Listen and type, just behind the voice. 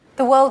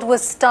The world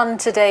was stunned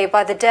today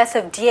by the death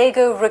of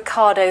Diego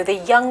Ricardo, the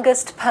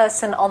youngest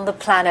person on the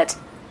planet.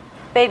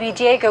 Baby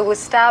Diego was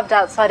stabbed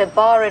outside a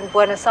bar in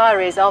Buenos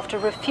Aires after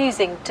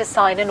refusing to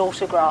sign an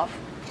autograph.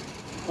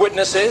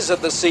 Witnesses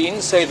at the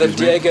scene say that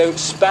Diego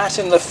spat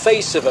in the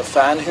face of a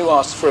fan who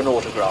asked for an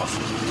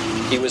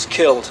autograph. He was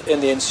killed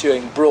in the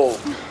ensuing brawl.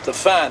 The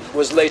fan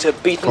was later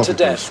beaten to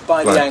death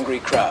by the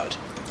angry crowd.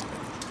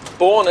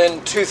 Born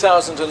in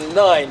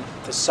 2009,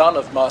 the son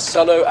of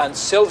Marcelo and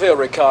Silvia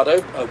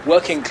Ricardo, a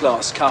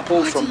working-class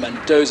couple from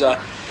Mendoza,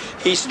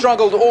 he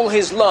struggled all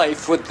his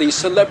life with the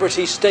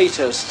celebrity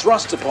status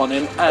thrust upon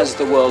him as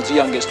the world's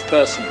youngest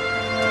person.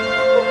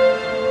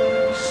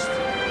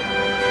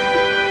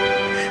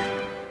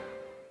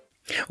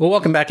 Well,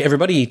 welcome back,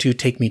 everybody, to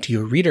Take Me to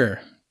Your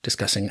Reader,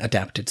 discussing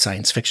adapted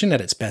science fiction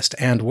at its best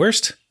and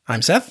worst.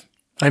 I'm Seth.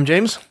 I'm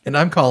James. And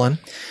I'm Colin.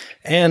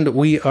 And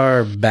we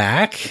are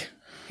back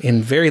in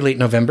very late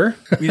November.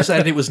 We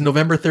decided it was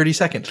November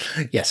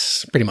 32nd.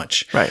 Yes, pretty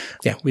much. Right.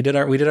 Yeah, we did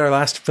our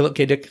last Philip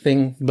K. Dick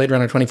thing, Blade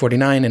Runner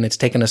 2049, and it's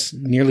taken us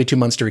nearly 2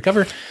 months to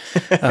recover.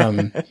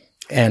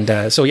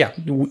 So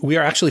we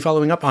are actually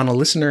following up on a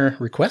listener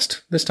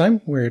request this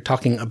time. We're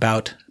talking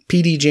about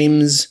P.D.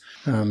 James'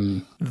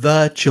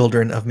 The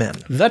Children of Men.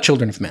 The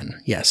Children of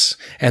Men, yes.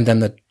 And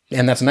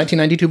that's a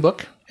 1992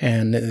 book,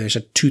 and there's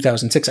a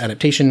 2006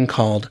 adaptation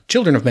called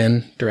Children of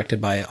Men,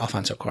 directed by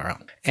Alfonso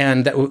Cuarón.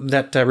 And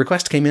that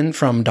request came in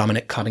from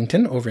Dominic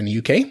Coddington over in the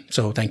UK.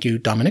 So thank you,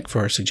 Dominic,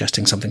 for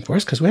suggesting something for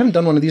us, because we haven't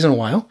done one of these in a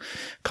while.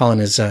 Colin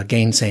is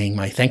gainsaying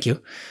my thank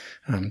you.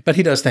 But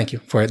he does thank you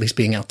for at least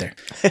being out there.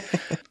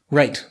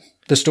 Right.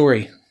 The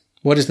story.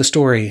 What is the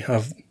story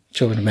of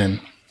Children of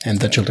Men and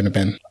The Children of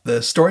Men?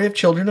 The story of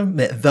Children of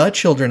Men, The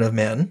Children of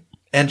Men,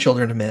 and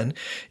Children of Men,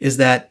 is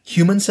that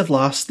humans have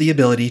lost the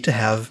ability to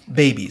have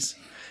babies.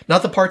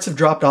 Not the parts have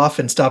dropped off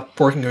and stopped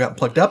working or got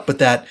plugged up, but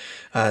that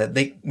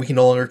we can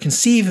no longer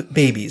conceive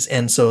babies.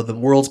 And so the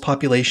world's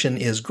population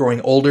is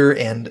growing older,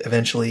 and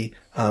eventually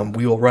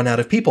we will run out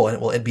of people, and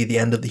it will be the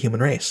end of the human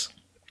race.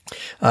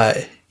 Are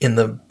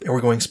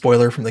we going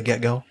spoiler from the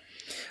get-go?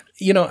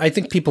 You know, I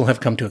think people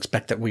have come to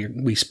expect that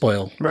we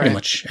spoil pretty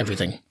much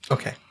everything.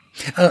 Okay.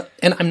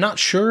 And I'm not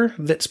sure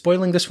that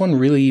spoiling this one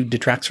really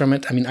detracts from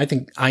it. I mean, I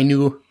think I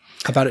knew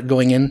about it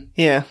going in.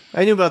 Yeah,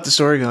 I knew about the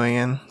story going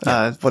in,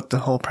 what the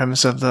whole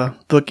premise of the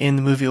book and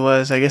the movie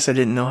was. I guess I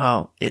didn't know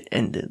how it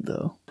ended,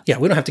 though. Yeah,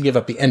 we don't have to give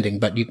up the ending,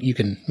 but you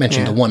can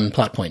mention the one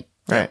plot point.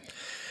 Right.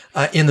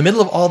 In the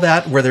middle of all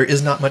that, where there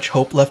is not much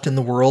hope left in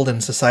the world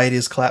and society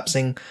is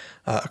collapsing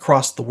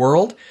across the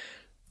world,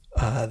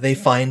 they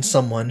find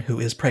someone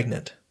who is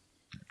pregnant.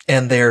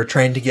 And they're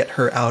trying to get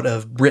her out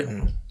of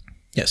Britain.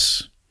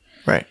 Yes.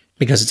 Right.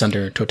 Because it's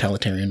under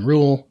totalitarian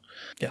rule.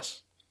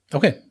 Yes.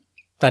 Okay.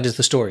 That is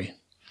the story.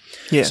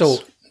 Yes. So,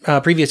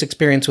 previous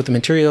experience with the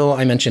material,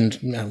 I mentioned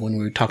when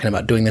we were talking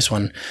about doing this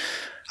one,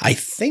 I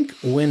think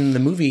when the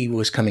movie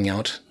was coming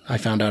out, I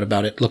found out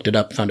about it, looked it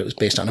up, found it was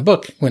based on a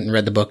book, went and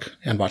read the book,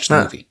 and watched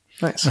the movie.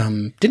 Nice.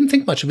 Didn't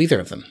think much of either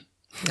of them,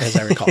 as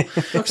I recall.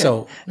 Okay.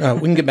 So,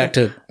 we can get back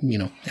to,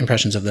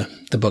 impressions of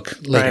the book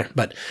later. Right.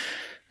 But,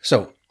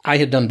 so, I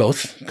had done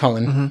both,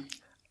 Colin. Mm-hmm.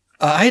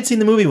 I had seen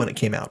the movie when it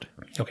came out.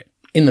 Okay.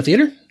 In the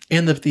theater?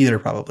 In the theater,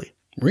 probably.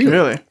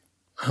 Really?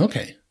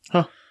 Okay.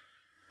 Huh.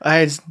 I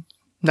had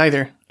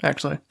neither,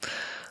 actually.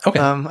 Okay.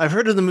 I've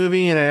heard of the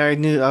movie, and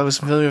I was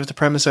familiar with the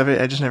premise of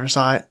it. I just never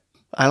saw it.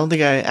 I don't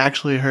think I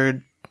actually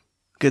heard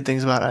good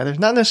things about it either.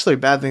 Not necessarily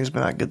bad things,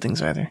 but not good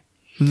things either.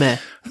 Meh.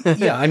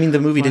 Yeah, I mean, the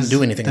movie didn't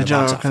do anything in the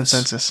general box office.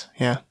 consensus.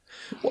 Yeah.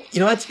 Well,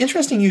 it's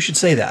interesting you should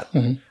say that,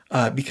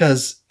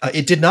 because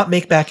it did not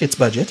make back its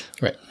budget.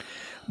 Right.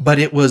 But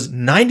it was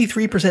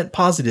 93%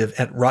 positive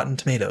at Rotten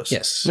Tomatoes.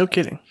 Yes. No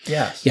kidding.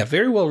 Yes. Yeah,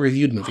 very well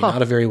reviewed movie,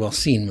 not a very well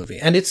seen movie.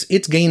 And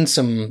it's gained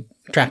some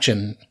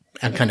traction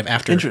and kind of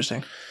after.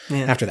 Interesting. Yeah.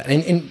 After that.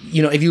 And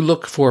if you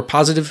look for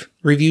positive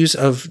reviews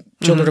of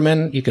Children of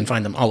Men, you can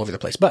find them all over the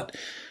place. But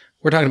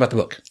we're talking about the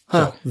book.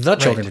 So, The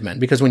Children of Men,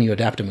 because when you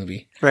adapt a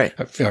movie, Right.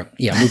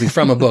 Movie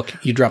from a book,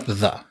 you drop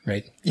the,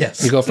 right?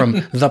 Yes. You go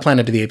from The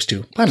Planet of the Apes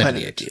to Planet of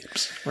the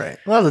Apes. Right.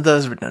 Well, that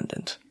is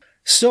redundant.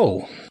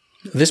 So,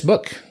 this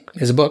book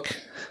is a book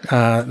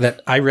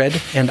that I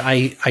read, and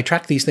I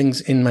track these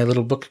things in my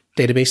little book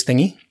database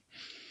thingy.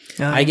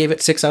 I gave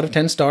it 6 out of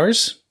 10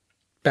 stars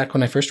back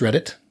when I first read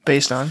it.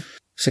 Based on?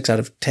 6 out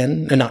of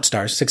 10, not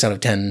stars, 6 out of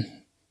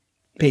 10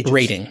 Pages.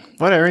 rating.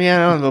 Whatever,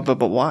 yeah, no,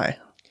 but why?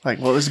 Like,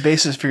 what was the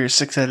basis for your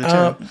 6 out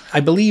of 10? I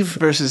believe...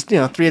 Versus, 3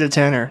 out of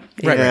 10 or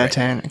 8 out of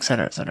 10, et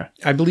cetera, et cetera.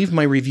 I believe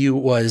my review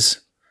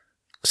was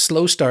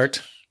slow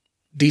start,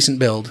 decent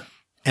build,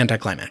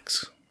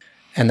 anticlimax.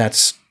 And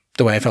that's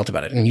the way I felt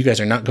about it. And you guys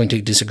are not going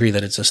to disagree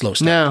that it's a slow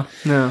start.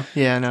 No.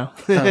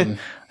 That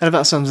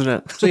about sums it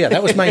up. So yeah,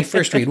 that was my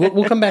first read.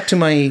 We'll come back to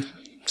my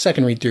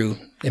second read through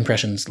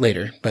impressions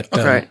later. But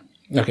right.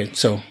 Okay,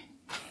 so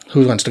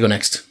who wants to go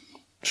next?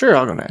 Sure,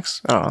 I'll go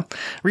next. I don't know.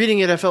 Reading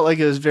it, I felt like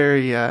it was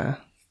very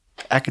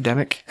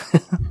academic,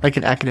 like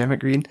an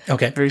academic read.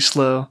 Okay. Very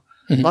slow.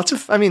 Lots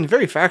of,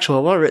 very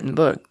factual, well-written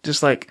book.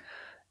 Just like,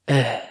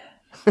 I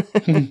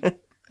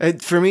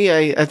For me,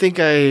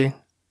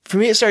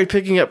 it started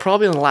picking up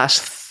probably in the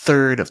last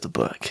third of the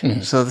book.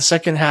 So the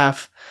second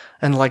half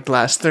and like the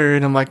last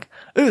third, I'm like,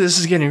 ooh, this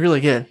is getting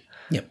really good.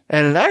 Yep.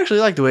 And I actually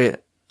like the way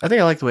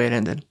it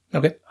ended.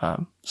 Okay.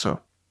 So.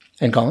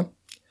 And Colin?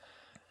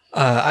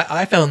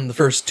 I found the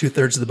first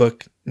 2/3 of the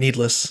book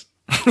needless,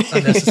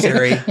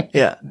 unnecessary,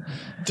 Yeah.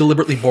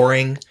 deliberately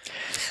boring.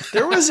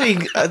 There was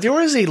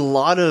a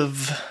lot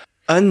of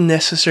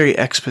unnecessary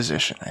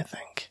exposition, I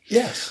think.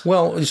 Yes.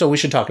 Well, so we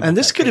should talk about And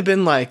this that. could have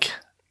been like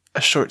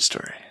a short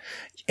story.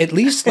 At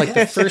least like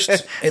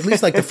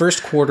the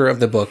first quarter of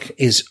the book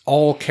is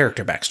all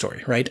character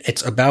backstory, right?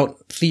 It's about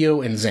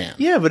Theo and Zan.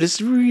 Yeah, but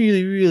it's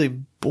really, really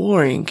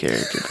boring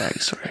character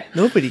backstory.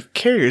 Nobody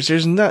cares.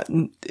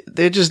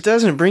 It just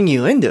doesn't bring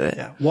you into it.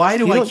 Yeah. Why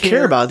do you I don't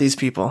care about these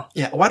people?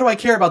 Yeah. Why do I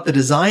care about the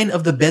design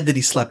of the bed that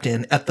he slept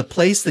in at the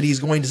place that he's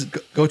going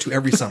to go to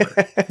every summer?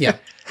 Yeah.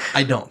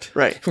 I don't.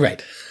 Right.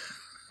 Right.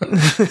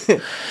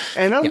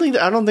 And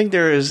I don't think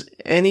there is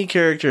any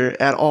character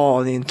at all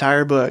in the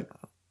entire book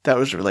that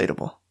was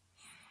relatable.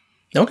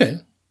 Okay.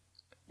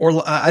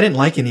 Or I didn't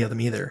like any of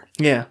them either.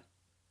 Yeah.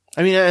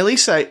 I mean, at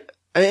least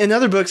in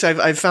other books,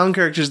 I've found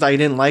characters that I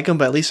didn't like them,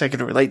 but at least I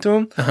could relate to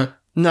them. Uh-huh.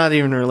 Not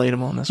even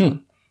relatable in this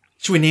one.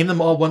 Should we name them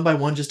all one by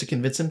one just to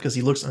convince him? Because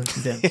he looks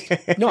unconvinced.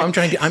 No, I'm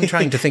trying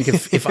to think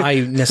if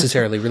I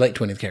necessarily relate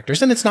to any of the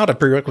characters, and it's not a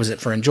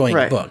prerequisite for enjoying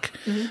Right. the book.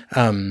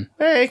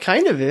 It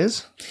kind of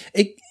is.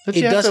 It But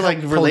you have does to like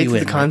pull relate you to the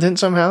in, right? content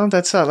somehow.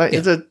 That's not like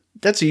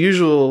that's a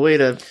usual way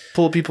to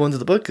pull people into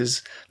the book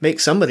is make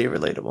somebody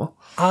relatable.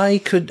 I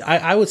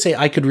would say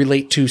I could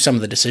relate to some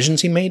of the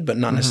decisions he made, but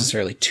not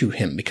necessarily to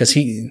him, because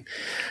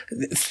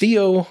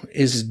Theo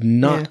is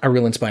not a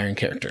real inspiring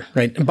character,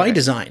 right? By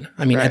design.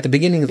 I mean, at the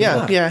beginning of the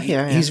book,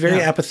 he's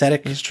very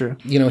apathetic. That's true.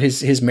 You know,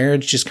 his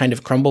marriage just kind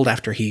of crumbled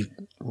after he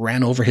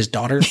ran over his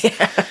daughter,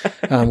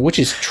 which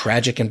is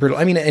tragic and brutal.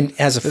 I mean, and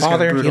as a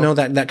father, you know,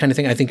 that kind of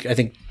thing. I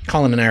think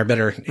Colin and I are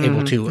better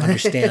able to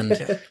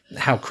understand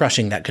how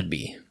crushing that could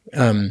be.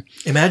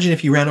 Imagine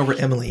if you ran over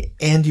Emily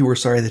and you were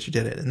sorry that you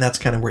did it. And that's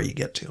kind of where you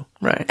get to.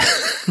 Right.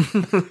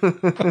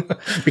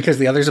 Because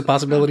the other's a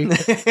possibility.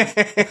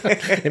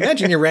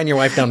 Imagine you ran your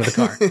wife down to the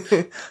car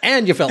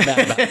and you felt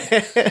bad about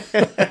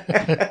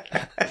it.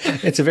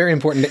 It's a very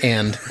important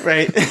and.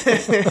 Right.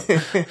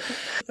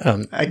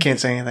 I can't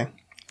say anything.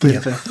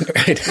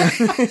 Right.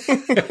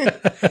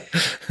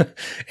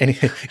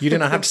 And you do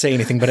not have to say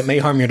anything, but it may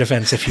harm your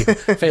defense if you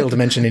fail to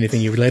mention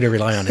anything you later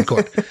rely on in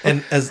court.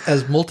 And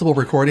as multiple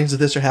recordings of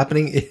this are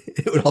happening,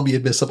 it would all be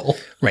admissible.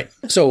 Right.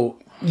 So,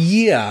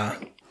 yeah,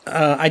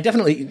 I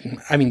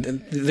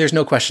mean, there's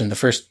no question the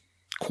first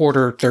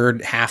quarter,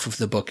 third half of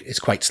the book is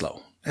quite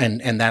slow.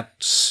 And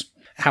that's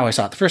how I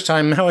saw it the first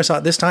time, how I saw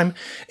it this time.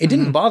 It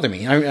didn't bother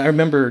me. I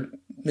remember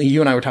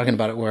you and I were talking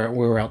about it where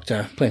we were out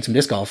playing some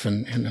disc golf,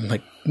 and I'm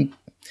like,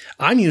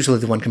 I'm usually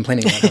the one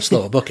complaining about how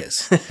slow a book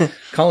is.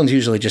 Colin's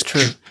usually just,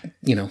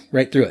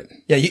 right through it.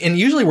 Yeah, and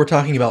usually we're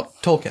talking about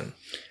Tolkien.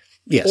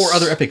 Yes. Or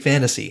other epic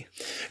fantasy.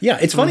 Yeah,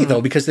 it's funny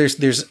though, because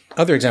there's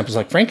other examples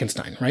like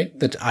Frankenstein, right?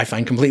 That I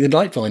find completely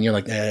delightful, and you're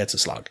like, it's a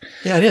slog.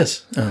 Yeah, it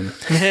is. Well,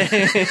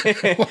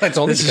 it's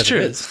only This is because true.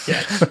 it is.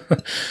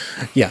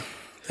 Yeah.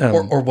 Yeah.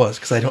 Or was,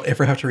 because I don't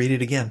ever have to read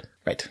it again.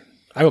 Right.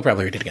 I will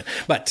probably read it again.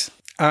 But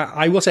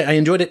I will say I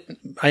enjoyed it.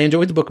 I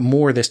enjoyed the book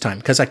more this time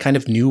because I kind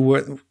of knew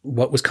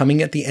what was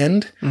coming at the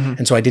end.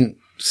 And so I didn't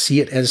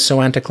see it as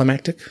so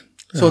anticlimactic.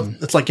 So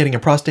it's like getting a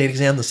prostate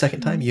exam the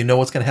second time. You know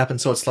what's going to happen,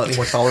 so it's slightly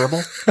more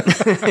tolerable.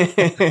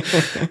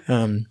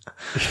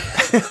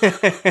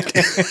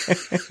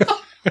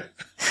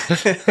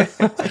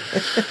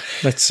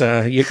 That's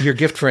your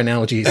gift for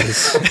analogies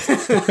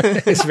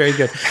is very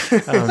good.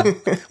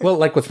 Well,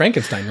 like with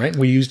Frankenstein, right?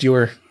 We used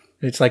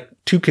it's like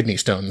 2 kidney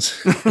stones.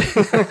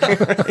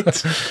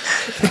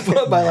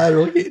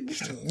 Bilateral.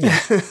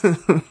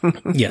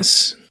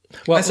 Yes.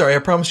 Well, I'm sorry. I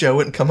promised you I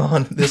wouldn't come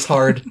on this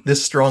hard,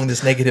 this strong,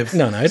 this negative.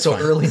 No, it's so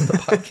fine. early in the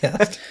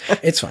podcast.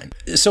 It's fine.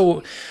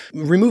 So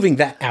removing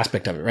that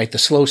aspect of it, right? The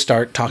slow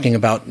start, talking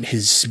about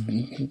his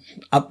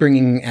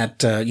upbringing at,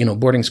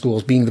 boarding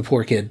schools, being the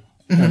poor kid,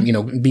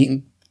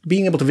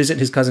 being able to visit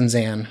his cousin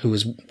Zan, who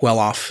was well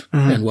off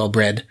and well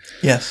bred.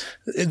 Yes.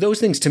 Those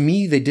things, to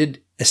me, they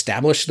did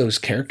establish those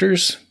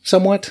characters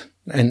somewhat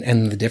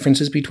and the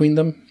differences between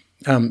them.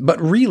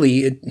 But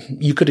really,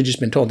 you could have just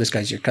been told this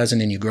guy's your cousin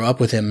and you grew up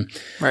with him.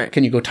 Right.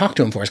 Can you go talk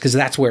to him for us? Because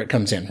that's where it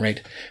comes in,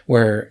 right?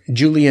 Where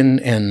Julian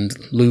and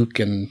Luke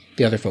and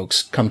the other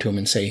folks come to him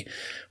and say,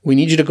 we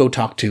need you to go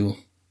talk to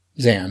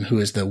Zan, who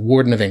is the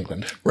Warden of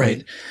England.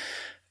 Right.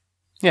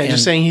 Yeah,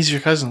 just saying he's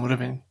your cousin would have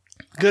been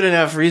good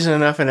enough, reason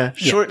enough in a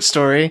short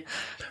story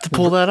to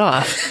pull that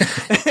off.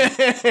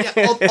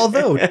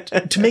 Although,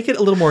 to make it a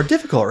little more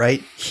difficult,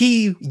 right?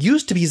 He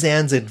used to be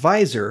Zan's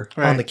advisor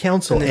on the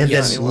council and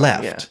then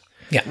left. Yeah.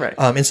 Yeah. Right.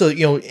 And so,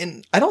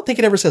 and I don't think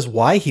it ever says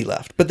why he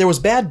left, but there was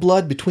bad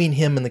blood between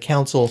him and the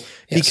council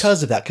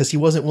because of that, because he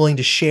wasn't willing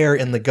to share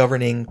in the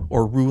governing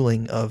or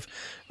ruling of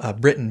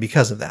Britain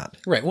because of that.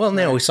 Right. Well,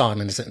 now we saw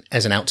him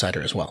as an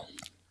outsider as well.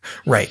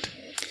 Right.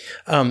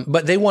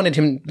 But they wanted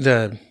him,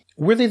 the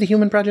Were they the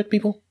Human Project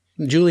people?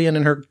 Julian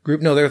and her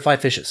group? No, they were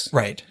 5 fishes.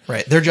 Right.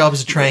 Their job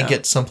is to try and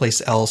get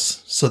someplace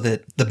else so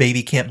that the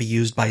baby can't be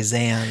used by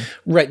Zan.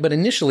 Right, but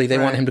initially they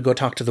want him to go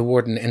talk to the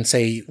warden and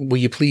say, will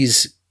you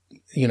please,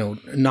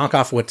 knock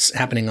off what's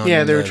happening on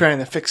Yeah, they were trying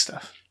to fix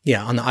stuff.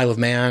 Yeah, on the Isle of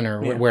Man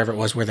or wherever it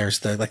was where there's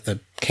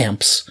the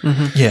camps.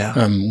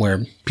 Yeah.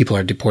 Where people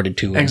are deported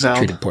to and Exiled.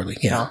 treated poorly.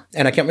 Yeah.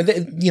 And I can't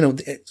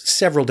remember,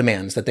 several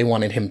demands that they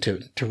wanted him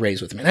to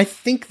raise with him. And I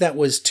think that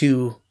was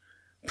to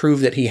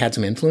prove that he had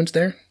some influence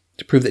there,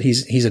 to prove that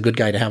he's a good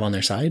guy to have on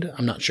their side.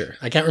 I'm not sure.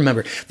 I can't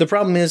remember. The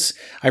problem is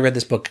I read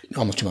this book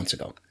almost 2 months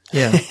ago.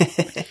 Yeah.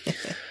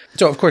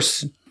 So, of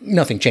course,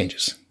 nothing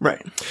changes.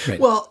 Right.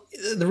 Well,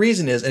 the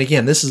reason is, and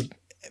again, this is,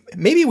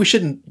 maybe we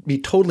shouldn't be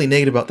totally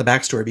negative about the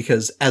backstory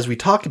because as we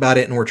talk about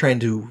it and we're trying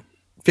to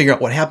figure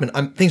out what happened,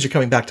 things are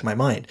coming back to my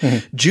mind.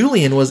 Mm-hmm.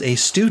 Julian was a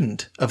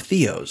student of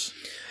Theo's.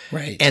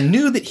 Right. And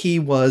knew that he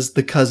was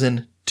the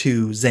cousin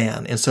to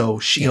Zan. And so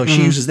she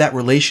uses that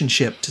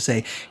relationship to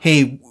say,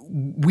 hey,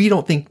 we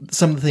don't think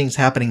some of the things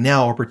happening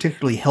now are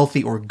particularly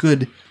healthy or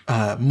good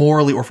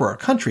morally or for our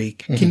country.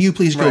 Can you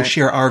please go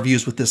share our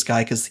views with this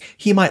guy? Because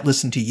he might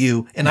listen to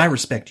you and I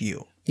respect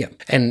you. Yeah.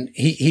 And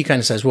he kind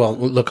of says, well,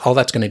 look, all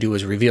that's going to do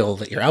is reveal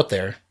that you're out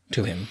there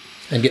to him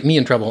and get me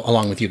in trouble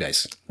along with you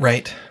guys.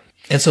 Right.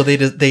 And so they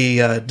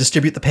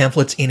distribute the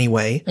pamphlets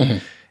anyway.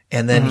 Mm-hmm.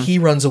 And then he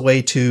runs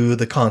away to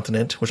the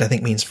continent, which I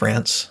think means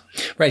France.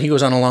 Right. He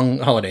goes on a long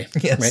holiday.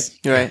 Yes.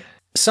 Right.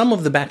 Some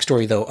of the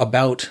backstory, though,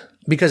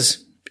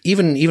 because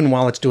even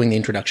while it's doing the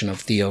introduction of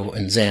Theo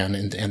and Zan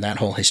and that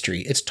whole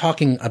history, it's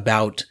talking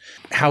about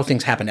how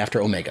things happened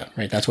after Omega,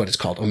 right? That's what it's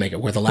called, Omega,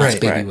 where the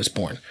last baby was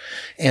born.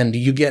 And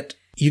you get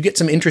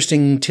some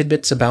interesting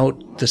tidbits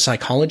about the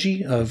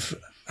psychology of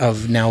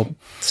now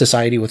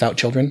society without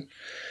children,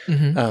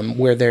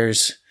 where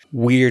there's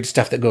weird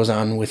stuff that goes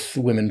on with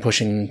women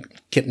pushing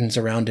kittens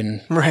around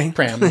in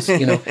prams,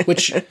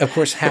 which of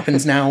course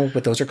happens now,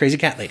 but those are crazy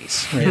cat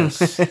ladies,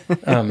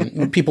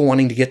 right? People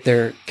wanting to get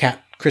their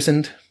cat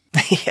christened,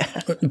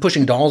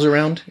 pushing dolls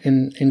around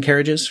in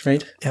carriages,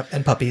 right? Yep,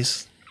 and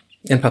puppies.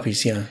 And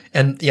puppies, yeah.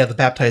 And the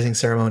baptizing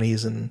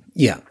ceremonies and...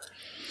 Yeah.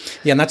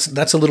 Yeah, and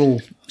that's a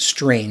little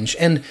strange.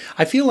 And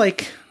I feel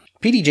like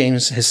P.D.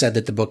 James has said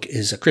that the book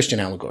is a Christian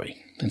allegory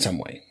in some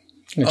way.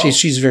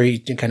 She's very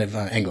kind of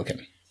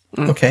Anglican.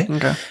 Okay.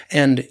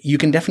 And you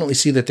can definitely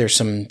see that there's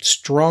some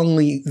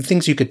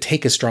things you could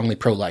take as strongly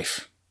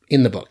pro-life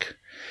in the book.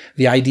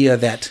 The idea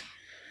that,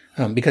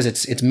 because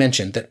it's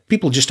mentioned that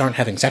people just aren't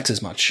having sex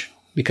as much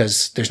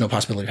because there's no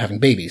possibility of having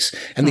babies.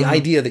 And the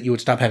idea that you would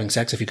stop having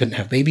sex if you couldn't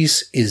have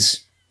babies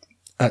is,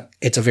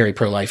 it's a very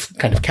pro-life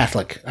kind of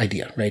Catholic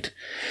idea, right?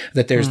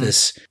 That there's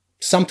this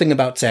something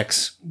about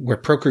sex where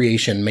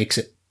procreation makes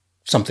it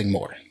something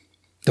more.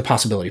 The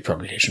possibility of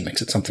procreation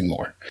makes it something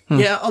more.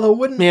 Yeah, although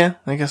wouldn't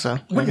I guess so.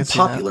 Wouldn't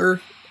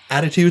popular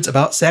attitudes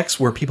about sex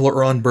where people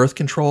are on birth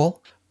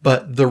control,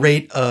 but the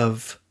rate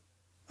of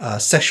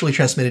sexually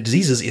transmitted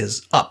diseases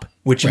is up,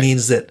 which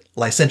means that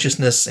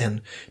licentiousness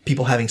and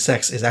people having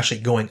sex is actually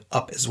going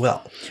up as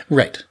well.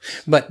 Right.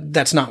 But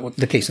that's not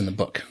the case in the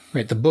book,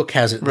 right? The book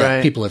has it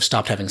that people have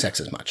stopped having sex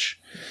as much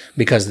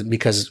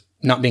because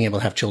not being able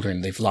to have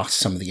children, they've lost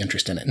some of the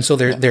interest in it. And so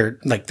they're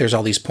like, there's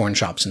all these porn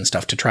shops and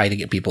stuff to try to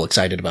get people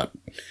excited about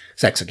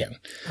sex again.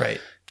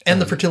 Right.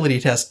 And the fertility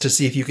test to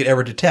see if you could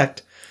ever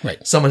detect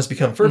someone has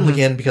become fertile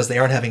again because they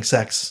aren't having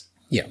sex.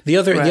 Yeah. The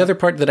other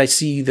part that I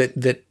see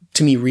that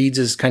to me reads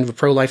as kind of a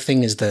pro-life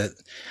thing is the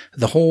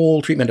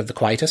whole treatment of the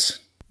quietus.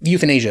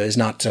 Euthanasia is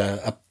not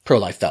a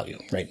pro-life value,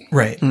 right?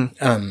 Right.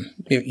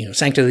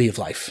 Sanctity of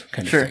life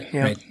kind of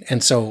thing, right?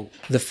 And so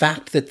the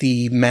fact that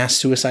the mass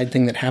suicide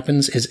thing that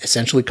happens is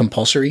essentially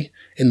compulsory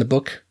in the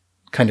book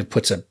kind of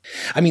puts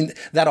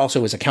that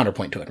also is a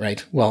counterpoint to it,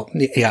 right? Well,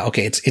 yeah,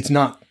 okay, it's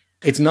not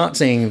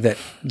saying that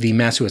the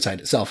mass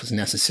suicide itself is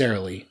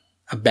necessarily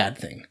a bad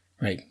thing,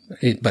 right?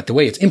 But the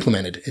way it's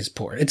implemented is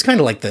poor. It's kind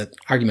of like the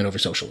argument over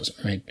socialism,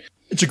 right?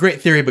 It's a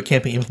great theory, but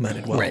can't be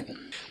implemented well. Right.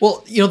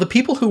 Well, the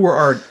people who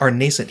were our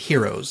nascent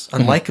heroes,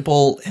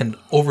 unlikable and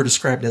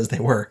over-described as they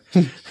were,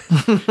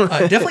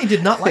 definitely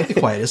did not like the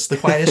quietus. The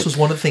quietus was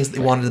one of the things that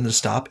they wanted them to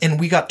stop. And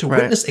we got to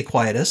witness a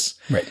quietus.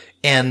 Right.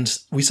 And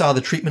we saw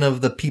the treatment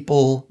of the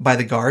people by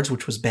the guards,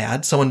 which was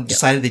bad. Someone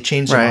decided they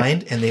changed their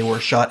mind and they were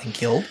shot and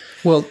killed.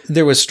 Well,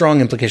 there was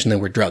strong implication they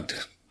were drugged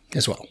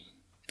as well.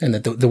 And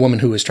that the woman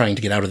who was trying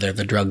to get out of there,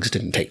 the drugs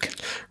didn't take.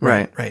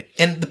 Right.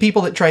 And the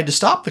people that tried to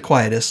stop the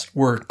quietus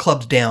were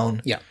clubbed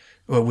down. Yeah.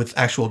 With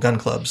actual gun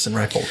clubs and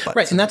rifle butts.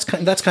 Right, and that's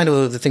kind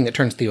of the thing that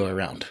turns Theo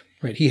around.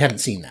 Right, he hadn't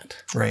seen that.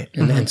 Right,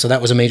 and so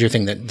that was a major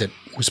thing that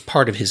was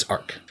part of his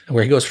arc,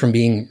 where he goes from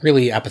being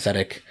really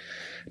apathetic,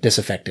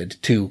 disaffected,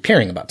 to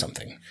caring about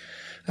something.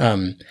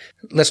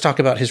 Let's talk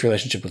about his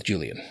relationship with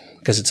Julian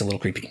because it's a little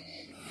creepy.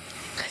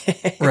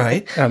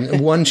 Right.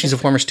 1, she's a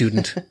former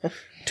student.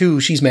 2,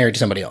 she's married to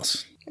somebody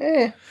else.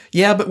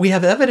 Yeah, but we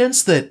have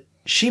evidence that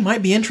she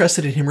might be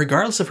interested in him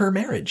regardless of her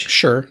marriage.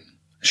 Sure.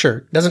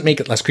 Doesn't make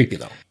it less creepy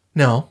though.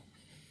 No.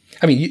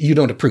 I mean, you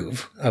don't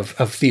approve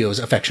of Theo's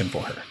affection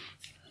for her.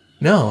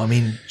 No, I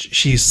mean,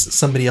 she's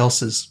somebody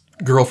else's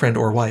girlfriend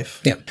or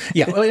wife. Yeah.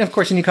 Yeah. Well, and of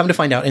course, and you come to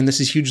find out, and this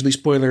is hugely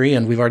spoilery,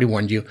 and we've already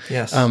warned you.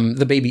 Yes.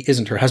 The baby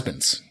isn't her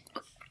husband's.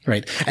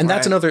 Right. And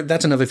that's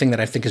another thing that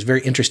I think is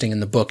very interesting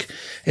in the book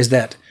is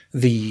that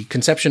the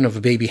conception of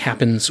a baby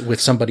happens with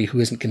somebody who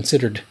isn't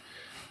considered,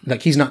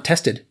 like he's not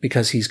tested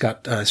because he's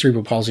got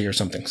cerebral palsy or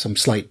something, some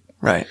slight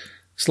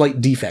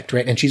defect,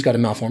 right? And she's got a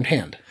malformed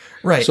hand.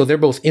 Right. So they're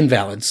both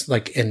invalids,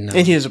 like in...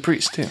 and he is a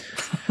priest, too.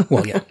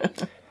 Well, yeah.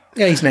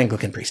 Yeah, he's an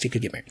Anglican priest. He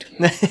could get married.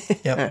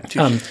 Yep.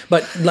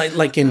 But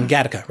like in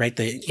Gattaca, right?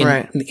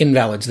 The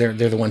invalids, they're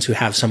the ones who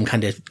have some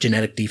kind of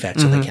genetic defect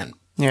so they can,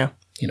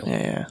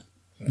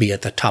 be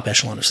at the top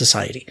echelon of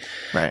society.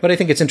 Right. But I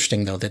think it's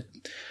interesting, though,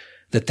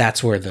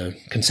 that's where the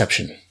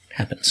conception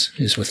happens,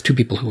 is with two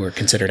people who are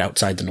considered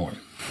outside the norm.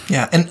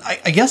 Yeah, and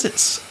I guess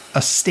it's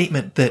a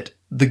statement that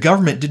the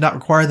government did not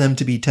require them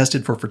to be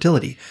tested for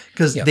fertility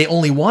because they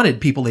only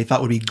wanted people they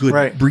thought would be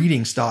good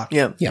breeding stock.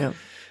 Yeah.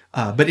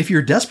 But if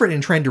you're desperate in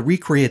trying to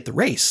recreate the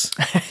race,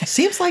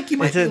 seems like you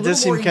might be a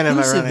little more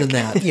inclusive than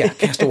that. Yeah,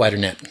 cast a wider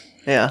net.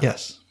 Yeah.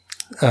 Yes.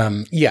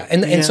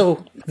 And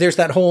so there's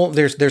that whole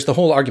there's the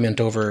whole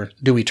argument over,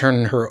 do we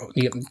turn her?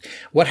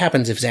 What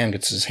happens if Zan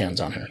gets his hands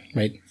on her?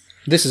 Right.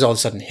 This is all of a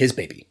sudden his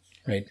baby.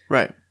 Right.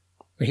 Right.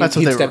 That's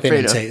what they were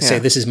afraid of. Say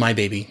this is my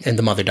baby, and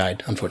the mother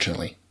died,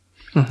 unfortunately.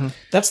 Mm-hmm.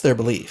 That's their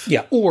belief.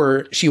 Yeah.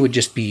 Or she would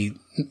just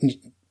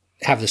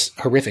have this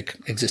horrific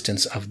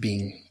existence of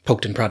being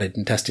poked and prodded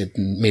and tested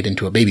and made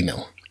into a baby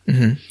mill.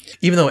 Mm-hmm.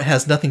 Even though it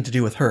has nothing to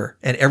do with her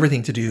and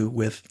everything to do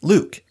with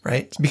Luke,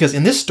 right? Because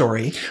in this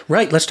story...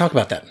 Right, let's talk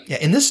about that. Yeah,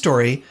 in this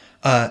story,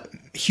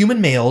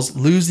 human males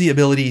lose the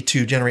ability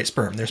to generate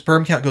sperm. Their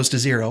sperm count goes to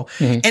 0.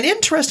 Mm-hmm. And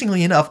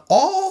interestingly enough,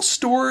 all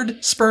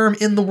stored sperm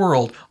in the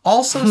world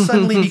also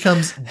suddenly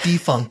becomes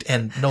defunct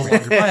and no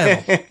longer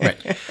viable.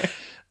 Right.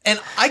 And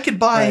I could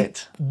buy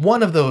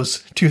one of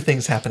those two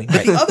things happening.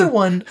 But the other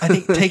one, I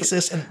think, takes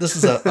this, and this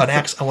is an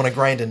axe I want to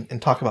grind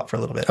and talk about for a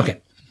little bit. Okay.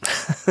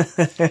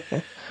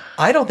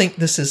 I don't think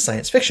this is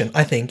science fiction.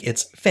 I think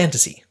it's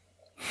fantasy.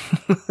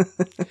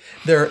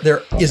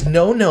 There is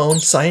no known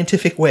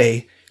scientific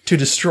way to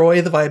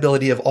destroy the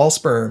viability of all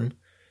sperm,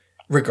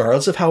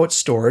 regardless of how it's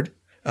stored.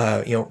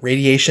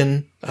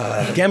 Radiation.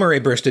 Gamma ray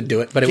burst would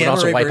do it, but it would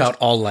also wipe out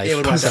all life. It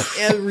would wipe out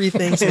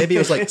everything. So maybe it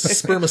was like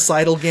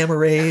spermicidal gamma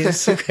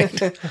rays,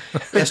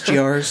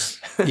 SGRs.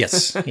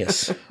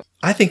 Yes.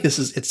 I think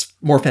it's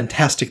more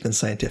fantastic than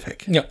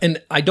scientific. Yeah,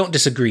 and I don't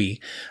disagree.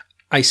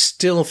 I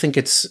still think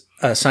it's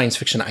a science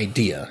fiction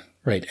idea,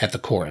 right, at the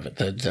core of it.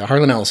 The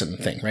Harlan Ellison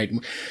thing, right?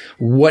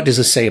 What does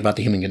this say about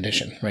the human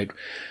condition, right?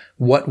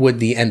 What would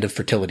the end of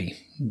fertility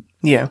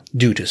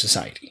do to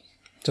society?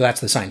 So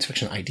that's the science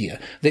fiction idea.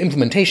 The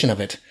implementation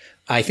of it,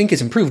 I think,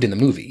 is improved in the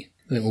movie.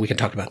 We can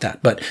talk about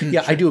that. But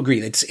yeah, I do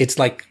agree. It's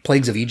like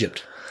Plagues of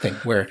Egypt thing,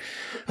 where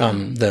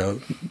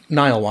the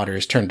Nile water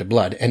is turned to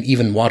blood, and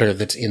even water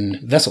that's in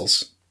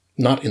vessels,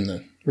 not in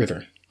the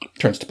river,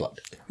 turns to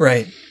blood.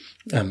 Right.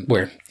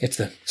 Where it's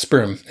the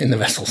sperm in the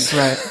vessels.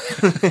 Right.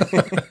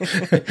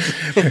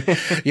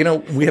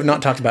 We have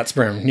not talked about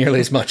sperm nearly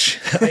as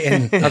much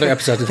in other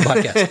episodes of the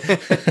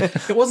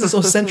podcast. It wasn't so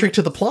centric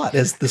to the plot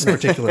as this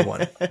particular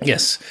one.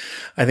 Yes.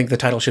 I think the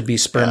title should be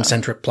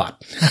Sperm-Centric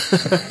Plot.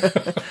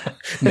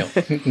 No,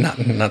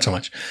 not so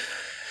much.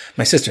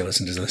 My sister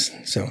listens to this,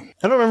 so.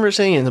 I don't remember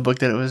saying in the book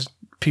that it was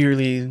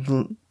purely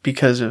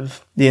because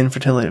of the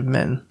infertility of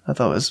men. I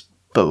thought it was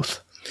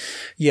both.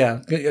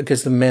 Yeah,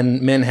 because the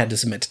men had to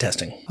submit to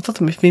testing. I thought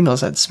the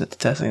females had to submit to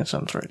testing of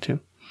some sort, too.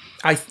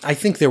 I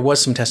think there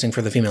was some testing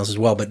for the females as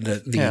well, but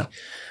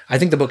I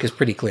think the book is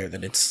pretty clear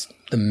that it's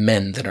the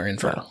men that are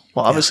infertile.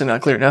 Well, obviously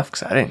not clear enough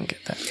because I didn't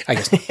get that. I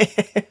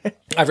guess.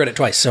 I've read it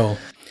twice, so.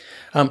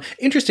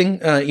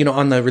 Interesting,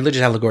 on the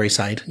religious allegory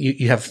side,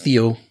 you have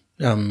Theo,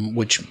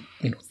 which,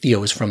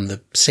 Theo is from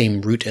the same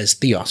root as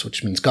Theos,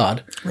 which means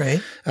God.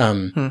 Right.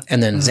 And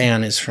then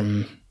Zan is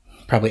from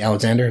probably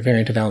Alexander, a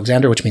variant of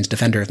Alexander, which means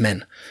defender of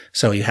men.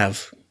 So you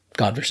have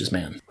God versus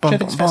man. Which I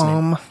think is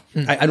fascinating.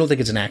 I don't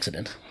think it's an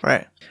accident.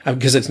 Right.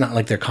 Because it's not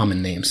like they're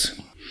common names.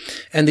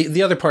 And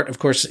the other part, of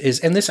course, is,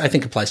 and this I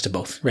think applies to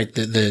both, right?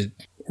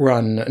 We're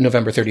on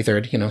November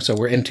 33rd, so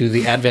we're into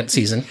the Advent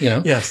season,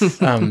 Yes.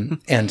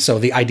 And so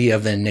the idea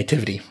of the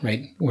nativity,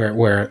 right?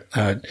 Where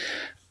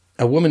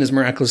a woman is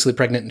miraculously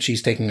pregnant and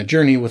she's taking a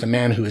journey with a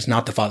man who is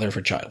not the father of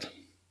her child.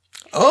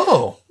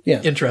 Oh,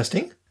 yeah.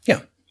 Interesting. Yeah.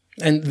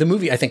 And the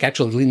movie, I think,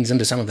 actually leans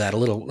into some of that a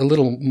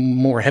little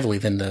more heavily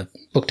than the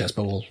book does,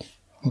 but we'll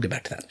get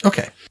back to that.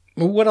 Okay.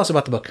 What else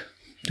about the book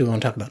do we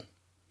want to talk about?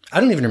 I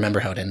don't even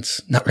remember how it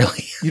ends. Not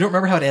really. You don't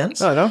remember how it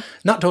ends? Oh, no?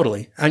 Not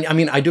totally. I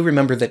mean, I do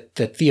remember that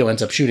Theo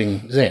ends up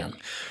shooting Zan.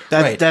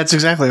 Right. That's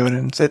exactly what it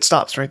ends. It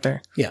stops right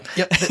there. Yeah.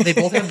 Yep. They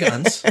both have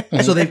guns.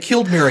 So they've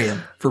killed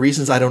Miriam for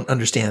reasons I don't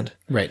understand.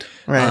 Right.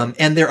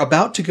 And they're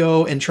about to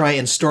go and try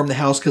and storm the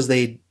house because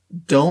they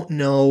don't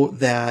know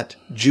that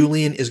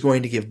Julian is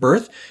going to give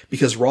birth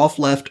because Rolf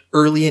left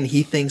early and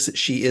he thinks that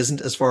she isn't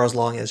as far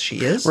along as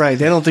she is. Right.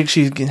 They don't think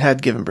she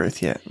had given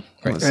birth yet.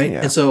 Right. Right.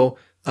 Yeah. And so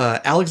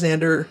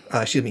Theo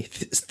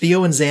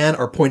and Zan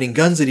are pointing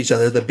guns at each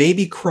other. The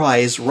baby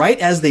cries right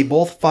as they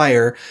both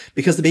fire.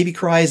 Because the baby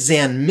cries,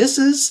 Zan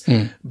misses,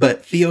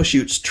 but Theo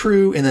shoots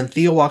true, and then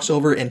Theo walks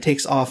over and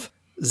takes off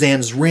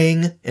Zan's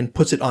ring and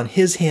puts it on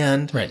his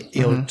hand. Right.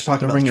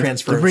 Talking about the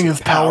transference. The ring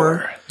of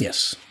power.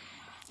 Yes.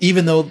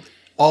 Even though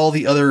all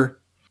the other,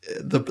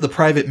 the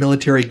private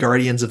military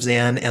guardians of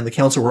Zan and the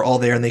council were all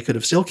there, and they could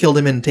have still killed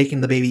him and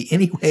taken the baby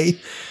anyway.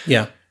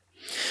 Yeah.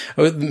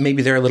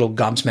 Maybe they're a little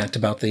gobsmacked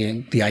about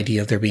the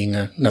idea of there being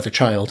another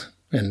child.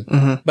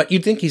 And but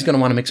you'd think he's going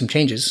to want to make some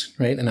changes,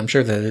 right? And I'm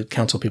sure the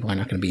council people are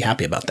not going to be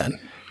happy about that.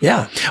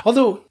 Yeah.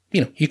 Although,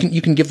 you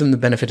can give them the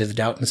benefit of the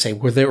doubt and say,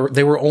 well,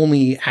 they were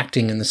only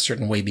acting in this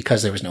certain way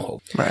because there was no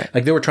hope. Right.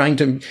 Like they were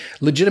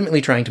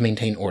legitimately trying to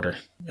maintain order.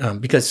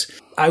 Because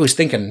I was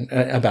thinking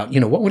about,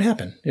 what would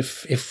happen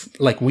if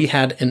like we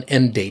had an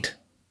end date.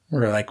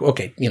 We're like,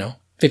 okay,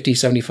 50,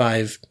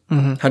 75,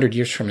 100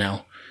 years from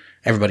now,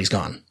 everybody's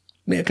gone.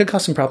 It could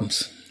cause some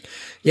problems.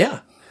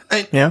 Yeah.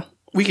 Yeah.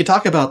 We could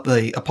talk about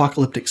the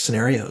apocalyptic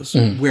scenarios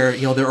where,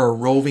 there are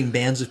roving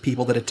bands of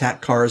people that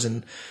attack cars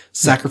and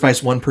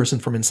sacrifice one person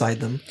from inside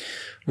them.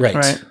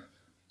 Right.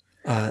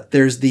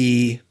 There's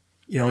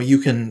you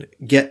can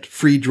get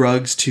free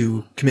drugs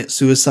to commit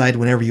suicide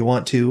whenever you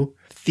want to.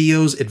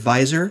 Theo's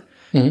advisor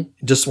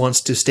just wants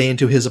to stay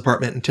into his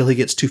apartment until he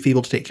gets too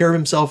feeble to take care of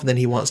himself, and then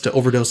he wants to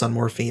overdose on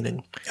morphine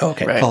and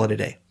call it a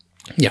day.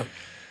 Yeah.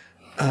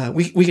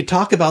 We could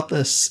talk about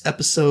this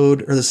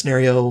episode or the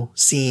scenario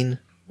scene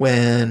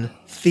when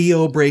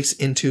Theo breaks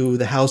into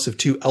the house of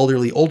two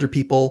elderly older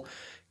people,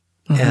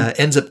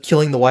 ends up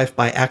killing the wife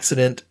by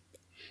accident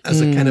as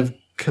a kind of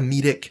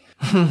comedic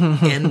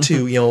end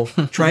to,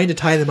 trying to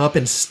tie them up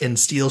and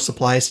steal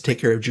supplies to take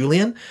care of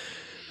Julian.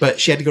 But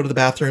she had to go to the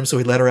bathroom, so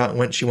he let her out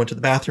and she went to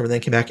the bathroom and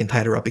then came back and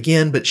tied her up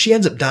again. But she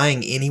ends up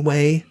dying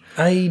anyway.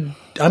 I'm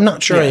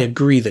not sure I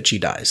agree that she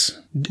dies.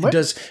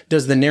 Does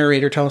the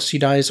narrator tell us she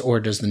dies, or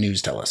does the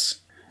news tell us?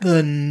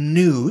 The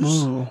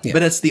news,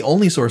 but it's the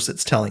only source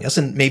that's telling us,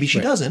 and maybe she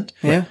doesn't.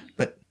 Yeah.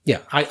 But yeah,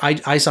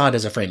 I saw it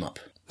as a frame up.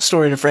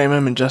 Story to frame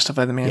him and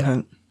justify the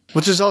manhunt.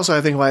 Which is also, I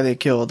think, why they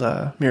killed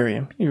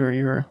Miriam. You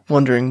were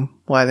wondering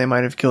why they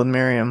might have killed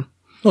Miriam.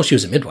 Well, she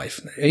was a midwife.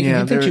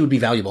 You'd think she would be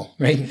valuable,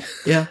 right?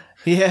 Yeah.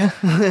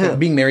 Yeah.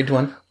 Being married to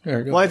one.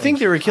 Well, I think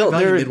they were killed.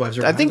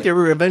 I think they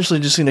were eventually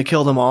just going to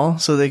kill them all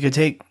so they could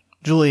take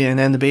Julian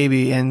and the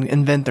baby and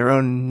invent their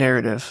own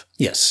narrative.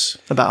 Yes.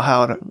 About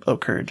how it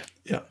occurred.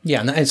 Yeah.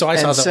 Yeah. And so I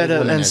saw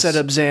that. Set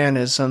up Zan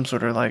as some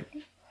sort of like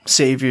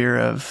savior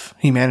of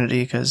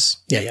humanity because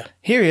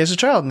here he has a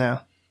child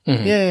now.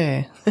 Mm-hmm.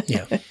 Yay.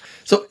 Yeah.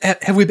 So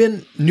have we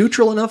been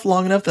neutral enough,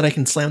 long enough that I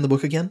can slam the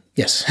book again?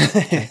 Yes.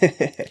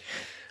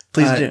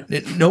 Please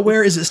do.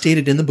 Nowhere is it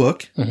stated in the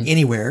book,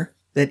 anywhere,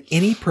 that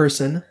any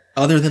person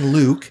other than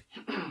Luke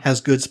has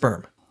good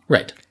sperm.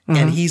 Right.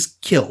 And he's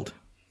killed.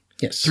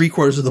 Yes.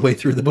 3/4 of the way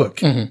through the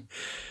book.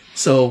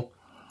 So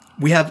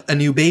we have a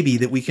new baby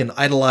that we can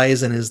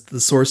idolize and is the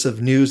source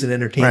of news and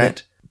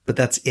entertainment, but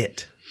that's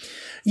it.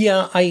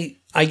 Yeah,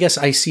 I guess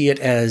I see it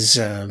as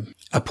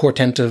a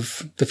portent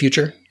of the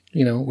future,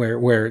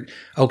 where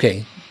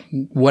okay,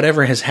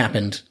 whatever has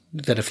happened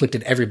that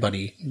afflicted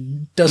everybody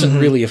doesn't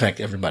really affect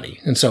everybody.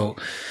 And so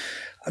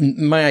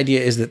my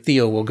idea is that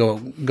Theo will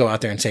go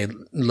out there and say,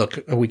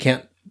 look, we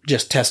can't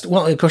just test.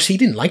 Well, of course, he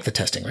didn't like the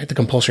testing, right? The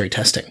compulsory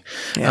testing.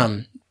 Yeah.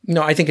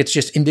 I think it's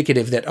just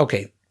indicative that,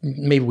 okay,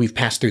 maybe we've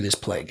passed through this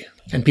plague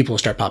and people will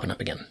start popping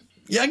up again.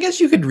 Yeah, I guess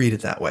you could read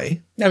it that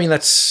way. I mean,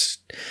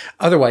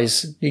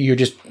 otherwise you've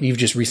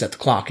just reset the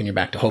clock and you're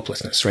back to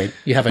hopelessness, right?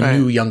 You have a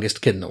new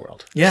youngest kid in the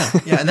world. Yeah.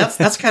 Yeah. And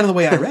that's kind of the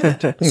way I read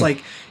it. It's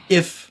like,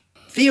 if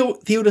Theo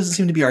doesn't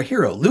seem to be our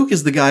hero, Luke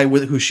is the guy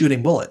who's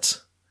shooting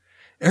bullets.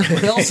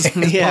 Everyone else is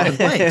popping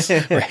blanks.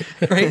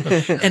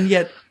 Right. And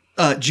yet,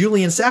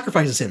 Julian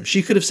sacrifices him.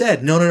 She could have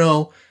said,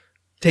 no,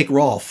 take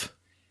Rolf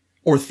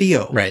or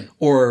Theo. Right.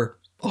 Or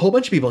a whole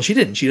bunch of people. She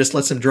didn't. She just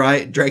lets him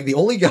drag the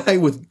only guy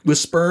with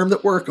sperm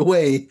that work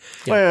away.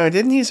 Yeah. Wait,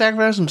 didn't he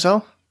sacrifice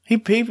himself? He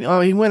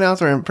went out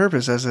there on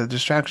purpose as a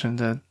distraction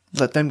to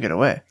let them get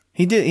away.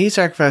 He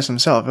sacrificed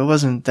himself. It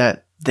wasn't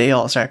that they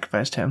all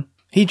sacrificed him.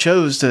 He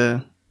chose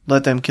to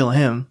let them kill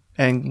him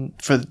and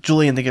for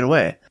Julian to get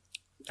away.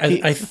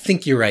 I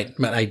think you're right,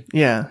 but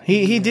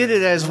he did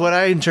it as what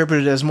I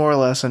interpreted as more or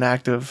less an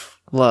act of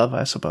love,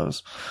 I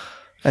suppose,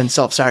 and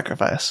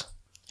self-sacrifice.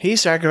 He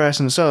sacrificed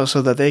himself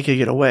so that they could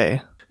get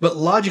away. But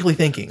logically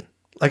thinking,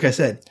 like I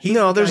said,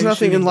 there's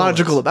nothing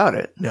illogical about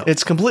it. No,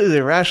 it's completely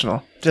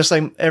irrational, just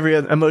like every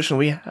emotion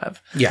we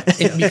have. Yeah,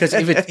 because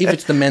if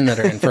it's the men that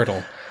are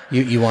infertile,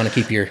 you want to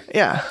keep your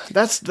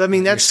that's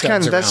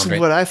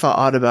what I thought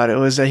odd about it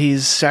was that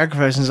he's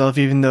sacrificed himself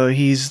even though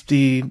he's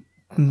the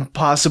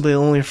possibly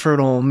only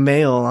fertile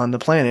male on the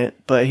planet,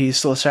 but he's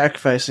still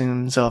sacrificing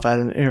himself out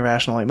of an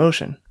irrational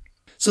emotion.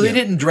 So they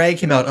didn't drag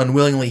him out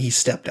unwillingly. He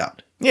stepped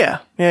out. Yeah.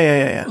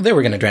 They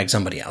were going to drag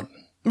somebody out.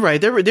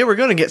 Right. They were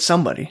going to get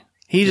somebody.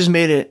 He just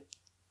made it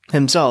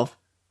himself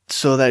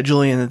so that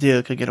Julian and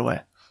Theo could get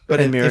away.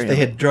 But if they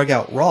had drug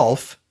out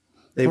Rolf,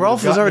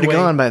 Rolf was already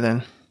gone by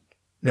then.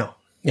 No.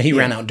 Yeah, he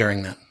ran out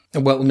during that.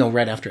 Well, no,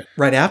 right after it.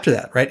 Right after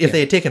that, right? If they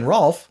had taken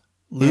Rolf,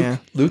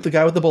 Luke the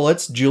guy with the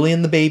bullets,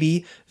 Julian the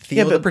baby,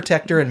 Theo the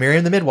protector, and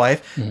Miriam the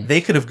midwife, they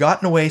could have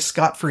gotten away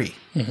scot-free.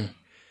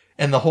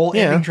 And the whole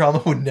ending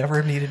drama would never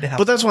have needed to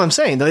happen. But that's what I'm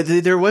saying.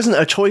 There wasn't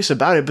a choice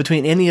about it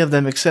between any of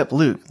them except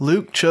Luke.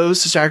 Luke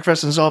chose to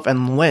sacrifice himself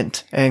and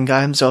went and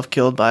got himself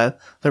killed by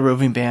the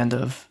roving band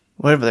of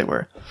whatever they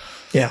were.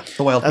 Yeah,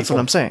 the wild That's people.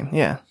 what I'm saying.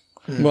 Yeah.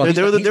 Well,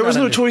 There was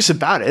no choice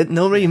about it.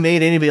 Nobody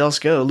made anybody else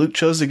go. Luke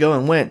chose to go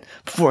and went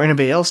before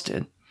anybody else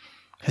did.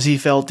 Because he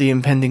felt the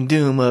impending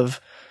doom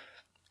of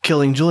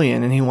killing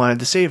Julian and he wanted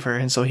to save her.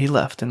 And so he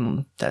left.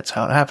 And that's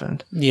how it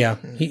happened. Yeah.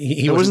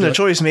 He There wasn't a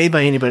choice made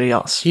by anybody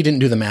else. He didn't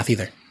do the math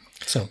either.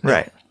 So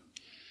Right.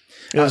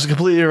 It was a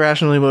completely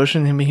irrational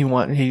emotion. I mean,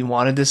 he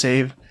wanted to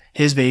save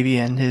his baby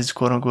and his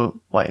quote unquote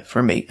wife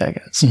or mate, I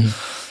guess.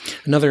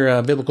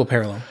 Another biblical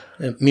parallel.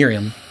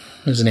 Miriam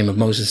was the name of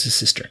Moses'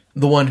 sister.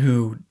 The one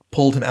who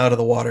pulled him out of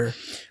the water.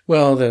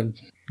 Well, the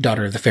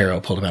daughter of the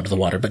Pharaoh pulled him out of the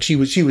water, but she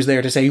was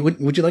there to say,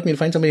 would you like me to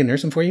find somebody to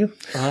nurse him for you?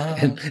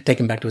 And take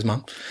him back to his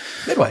mom.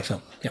 Midwife.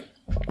 So, yeah.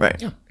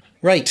 Right. Yeah.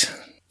 Right.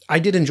 I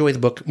did enjoy the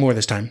book more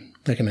this time,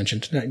 like I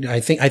mentioned. I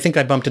think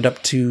I bumped it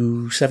up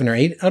to 7 or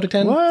 8 out of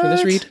 10 for this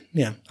What? read.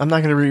 Yeah. I'm not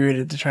going to reread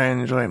it to try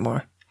and enjoy it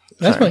more.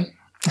 That's fine.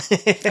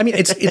 I mean,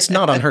 it's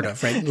not unheard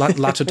of, right?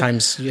 Lots of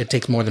times it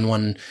takes more than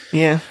one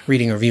Yeah.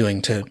 reading or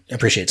viewing to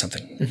appreciate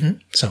something.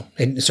 So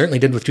it certainly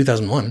did with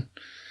 2001.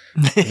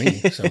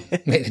 So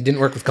it didn't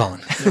work with Colin.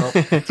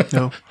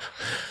 No.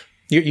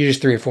 You're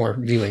just 3 or 4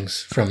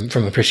 viewings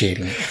from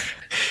appreciating it.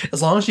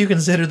 As long as you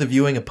consider the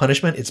viewing a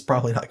punishment, it's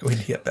probably not going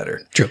to get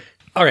better. True.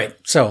 All right.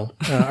 So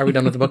are we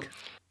done with the book?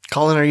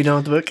 Colin, are you done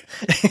with the book?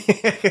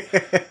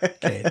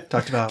 Okay,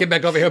 talked about Get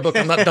back over here, book.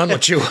 I'm not done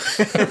with you.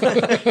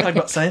 talked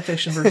about science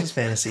fiction versus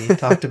fantasy.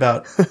 Talked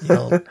about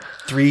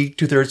 2/3,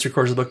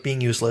 3/4 of the book being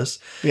useless.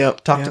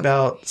 Yep. Talked Yep.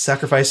 about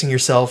sacrificing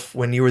yourself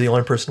when you were the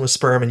only person with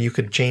sperm and you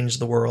could change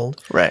the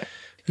world. Right.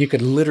 You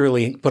could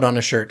literally put on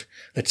a shirt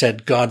that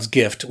said God's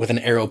gift with an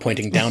arrow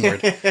pointing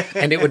downward,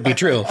 and it would be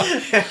true.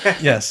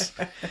 Yes.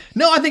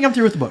 No, I think I'm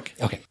through with the book.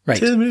 Okay. Right.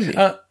 To the movie.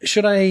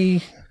 Should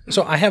I?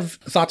 So I have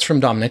thoughts from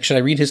Dominic. Should I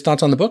read his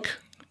thoughts on the book?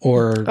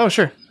 Or Oh,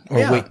 sure.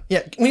 wait?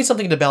 Yeah, we need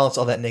something to balance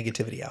all that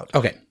negativity out.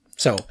 Okay.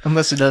 So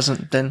Unless it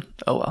doesn't, then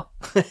oh well.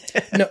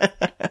 no.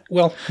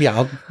 Well,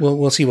 yeah.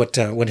 We'll see what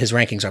his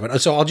rankings are.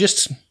 But so I'll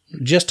just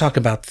talk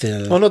about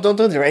the. Oh no, don't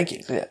do the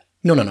rankings. Yeah.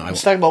 No. I won't.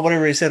 Let's talk about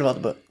whatever he said about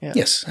the book. Yeah.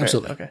 Yes,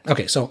 absolutely. Right,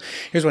 Okay, so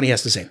here's what he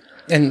has to say.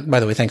 And by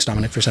the way, thanks,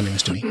 Dominic, for sending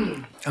this to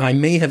me. I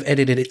may have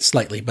edited it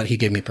slightly, but he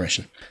gave me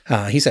permission.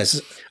 He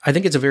says, I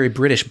think it's a very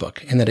British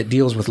book in that it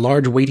deals with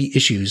large, weighty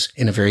issues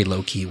in a very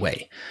low-key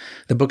way.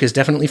 The book is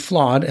definitely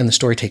flawed, and the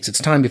story takes its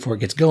time before it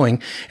gets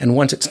going, and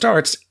once it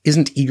starts,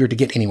 isn't eager to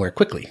get anywhere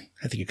quickly.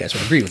 I think you guys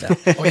would agree with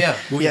that. Oh, yeah.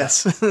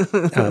 Yes.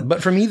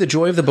 But for me, the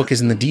joy of the book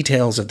is in the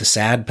details of the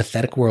sad,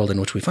 pathetic world in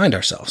which we find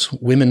ourselves.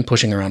 Women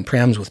pushing around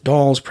prams with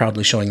dolls,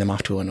 proudly showing them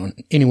off to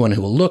anyone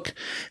who will look,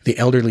 the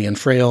elderly and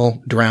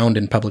frail, drowned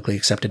in publicly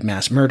accepted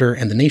mass murder,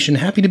 and the nation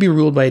happy to be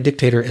ruled by a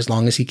dictator as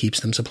long as he keeps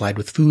them supplied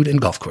with food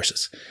and golf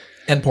courses.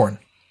 And porn.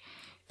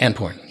 And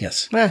porn,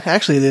 yes.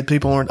 Actually, the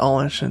people weren't all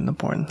interested in the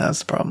porn. That's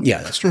the problem.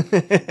 Yeah, that's true.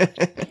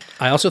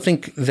 I also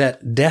think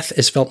that death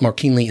is felt more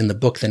keenly in the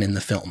book than in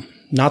the film.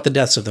 Not the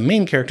deaths of the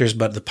main characters,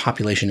 but the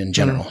population in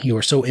general. You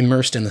are so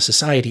immersed in the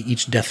society,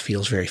 each death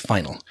feels very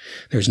final.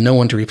 There's no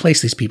one to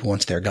replace these people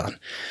once they're gone.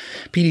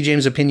 P.D.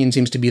 James' opinion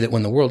seems to be that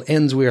when the world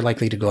ends, we are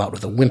likely to go out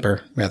with a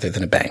whimper rather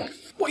than a bang.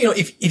 Well,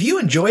 if you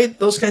enjoy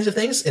those kinds of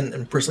things,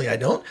 and personally I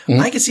don't,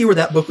 I can see where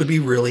that book would be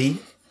really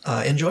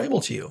enjoyable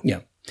to you.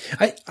 Yeah.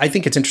 I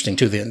think it's interesting,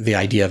 too, the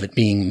idea of it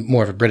being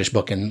more of a British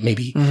book and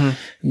maybe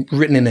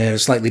written in a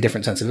slightly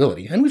different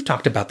sensibility. And we've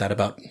talked about that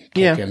about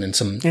Tolkien and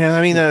some... Yeah,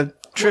 I mean,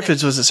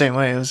 Triffids was the same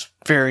way. It was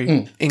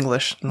very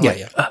English. And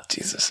Yeah. Oh,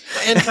 Jesus.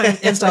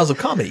 And styles of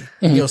comedy.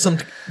 Some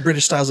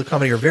British styles of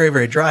comedy are very,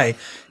 very dry,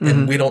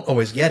 and we don't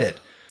always get it.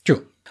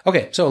 True.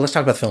 Okay, so let's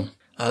talk about the film.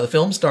 The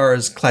film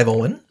stars Clive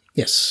Owen,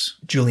 Yes.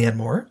 Julianne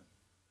Moore,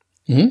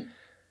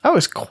 I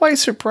was quite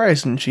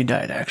surprised when she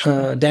died,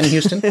 actually. Danny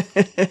Houston.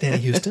 Danny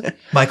Houston,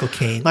 Michael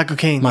Caine. Michael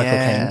Caine. Michael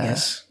yeah. Caine,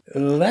 yes.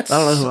 That's I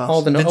don't know who else.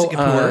 all the Vincent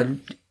Kapoor.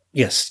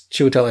 Yes,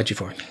 Chiwetel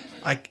Ejiofor.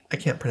 I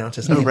can't pronounce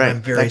his name. right,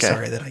 I'm very that guy.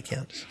 sorry that I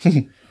can't.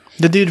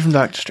 The dude from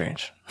Doctor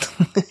Strange.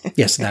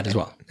 Yes, that as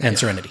well. And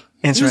Serenity.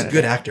 And He was a Serenity.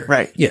 good actor.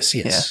 Right. Yes,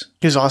 Yeah. yes.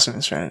 He was awesome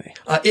in Serenity.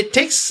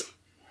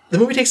 The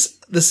movie takes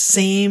the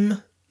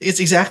same. It's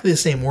exactly the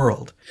same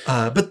world,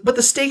 but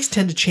the stakes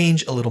tend to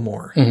change a little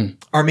more.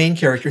 Our main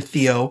character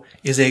Theo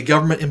is a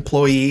government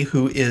employee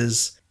who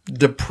is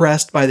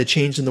depressed by the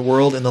change in the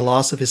world and the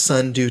loss of his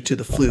son due to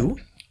the flu,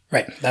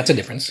 Right, that's a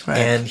difference.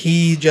 and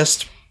he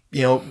just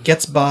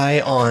gets by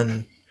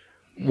on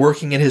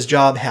working at his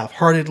job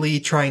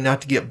half-heartedly, trying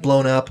not to get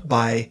blown up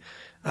by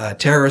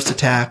terrorist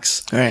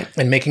attacks. Right.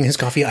 And making his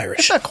coffee It's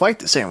Irish. not quite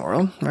the same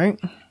world, right?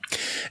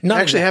 Not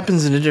It actually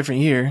happens in a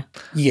different year,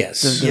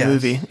 Yes. the Yes.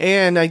 movie.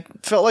 And I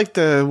felt like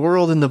the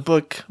world in the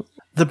book,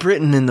 the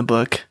Britain in the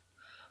book,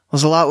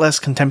 was a lot less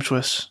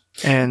contemptuous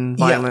and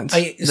violence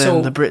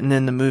than the Britain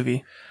in the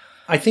movie.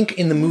 I think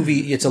in the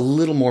movie it's a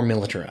little more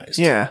militarized.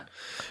 Yeah.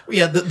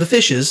 Yeah, the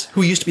fishes,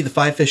 who used to be the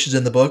 5 fishes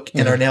in the book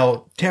and are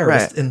now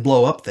terrorists and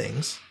blow up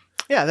things.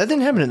 Yeah, that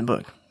didn't happen in the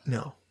book.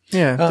 No.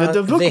 Yeah,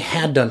 the book. They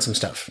had done some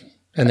stuff,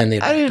 and then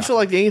I didn't feel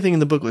like anything in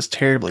the book was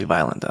terribly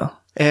violent, though.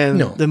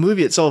 And the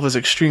movie itself was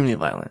extremely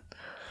violent,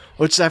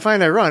 which I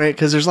find ironic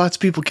because there's lots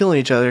of people killing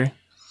each other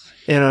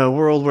in a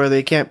world where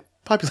they can't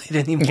populate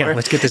anymore. Yeah,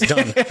 let's get this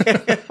done.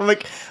 I'm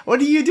like, what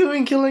are you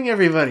doing killing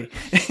everybody?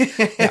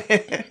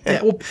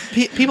 Yeah, well,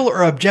 people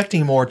are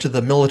objecting more to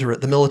the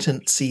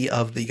militancy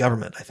of the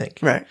government, I think.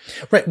 Right.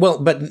 Right. Well,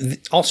 but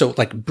also,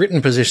 like,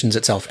 Britain positions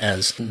itself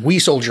as we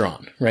soldier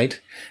on, right?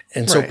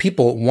 And so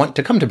people want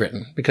to come to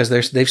Britain because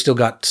they've still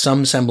got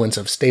some semblance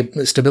of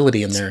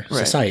stability in their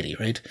society,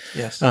 right?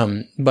 Yes.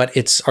 But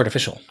it's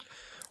artificial.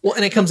 Well,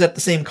 and it comes at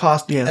the same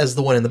cost as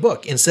the one in the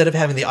book. Instead of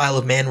having the Isle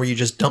of Man where you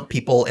just dump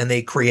people and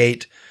they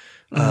create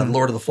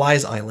Lord of the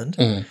Flies Island,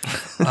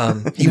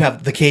 you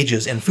have the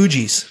Cages and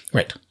Fujis.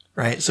 Right.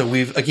 Right. So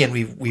we've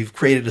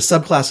created a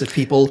subclass of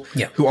people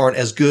who aren't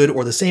as good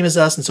or the same as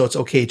us, and so it's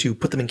okay to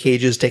put them in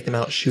cages, take them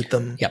out, shoot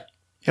them. Yep.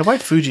 Yeah, why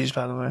Fuji's,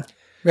 by the way?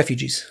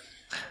 Refugees.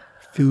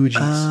 Fujis.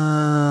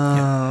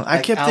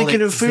 I kept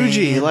thinking of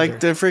Fuji, like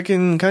the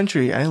freaking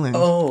country island.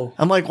 Oh.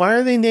 I'm like, why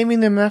are they naming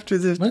them after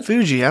the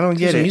Fuji? I don't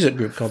get There's a it. music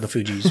group called the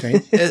Fugees,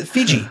 right?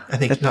 Fiji, I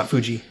think, not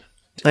Fuji.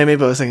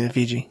 Maybe I was thinking of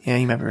Fiji. Yeah,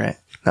 you might be right.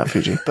 Not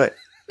Fuji. But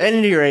at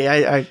any rate,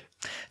 I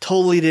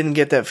totally didn't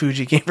get that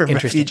Fuji came from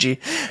Fiji.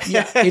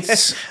 Yeah,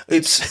 it's.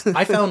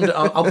 I found.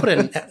 I'll put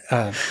an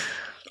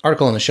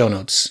article in the show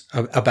notes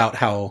about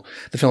how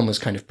the film was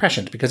kind of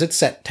prescient because it's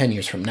set 10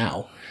 years from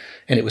now,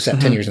 and it was set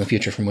 10 years in the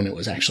future from when it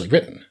was actually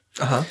written.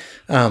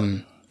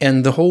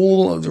 And the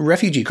whole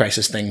refugee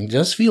crisis thing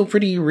does feel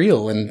pretty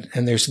real, and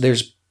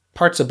there's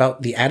parts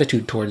about the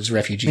attitude towards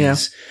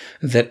refugees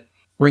that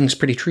rings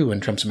pretty true in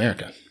Trump's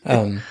America.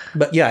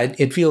 But yeah,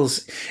 it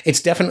feels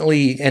it's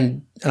definitely,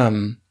 and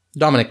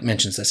Dominic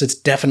mentions this, it's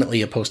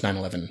definitely a post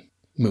 9/11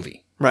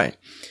 movie. Right.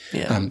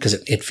 Yeah. Because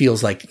it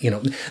feels like,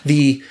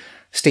 the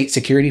state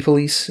security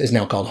police is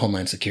now called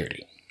Homeland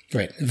Security.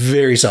 Right.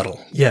 Very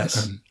subtle.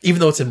 Yes. Even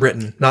though it's in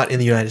Britain, not in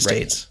the United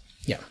States.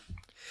 Yeah.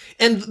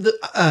 And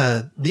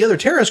the other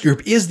terrorist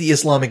group is the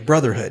Islamic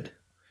Brotherhood.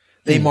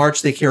 They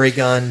march, they carry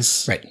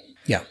guns. Right.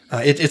 Yeah.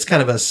 It's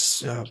kind of a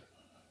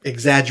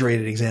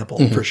exaggerated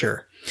example for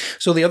sure.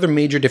 So the other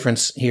major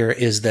difference here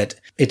is that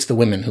it's the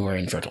women who are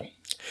infertile.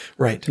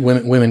 Right.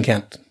 Women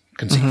can't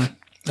conceive.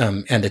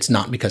 And it's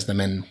not because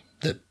the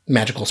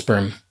magical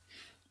sperm.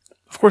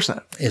 Of course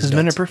not. Because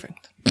men are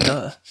perfect.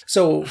 Duh.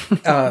 So,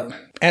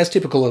 as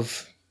typical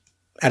of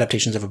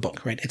adaptations of a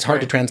book, right? It's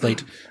hard to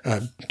translate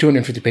a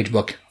 250-page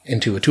book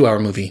into a 2-hour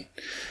movie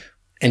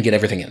and get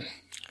everything in.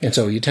 And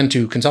so you tend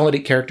to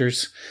consolidate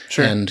characters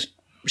and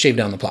shave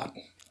down the plot.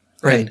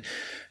 Right. And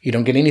you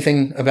don't get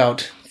anything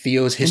about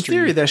Theo's history.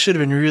 In theory, that should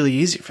have been really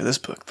easy for this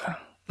book, though.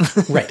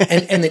 Right.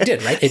 And it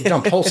did, right? It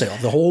dumped wholesale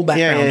the whole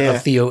background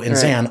of Theo and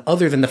Zan,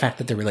 other than the fact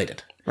that they're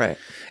related. Right.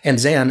 And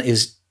Zan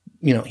is,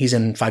 he's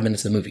in 5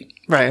 minutes of the movie.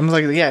 Right. I'm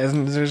like,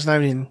 there's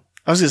not even,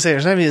 I was going to say,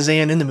 there's not even a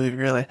Zan in the movie,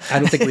 really. I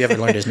don't think we ever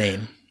learned his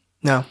name.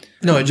 No.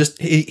 No, it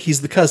just,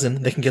 he's the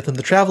cousin. They can get them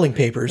the traveling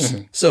papers.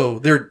 So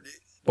there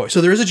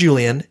is a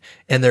Julian,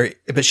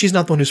 but she's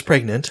not the one who's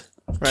pregnant.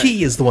 Right.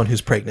 Key is the one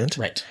who's pregnant.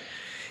 Right.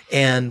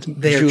 And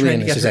they're Julian trying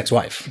to is get his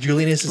ex-wife.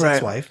 Julian is his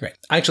ex-wife. Right.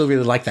 I actually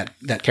really like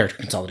that character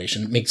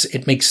consolidation.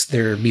 It makes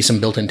there be some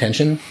built-in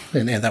tension,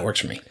 and that works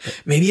for me.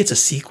 Maybe it's a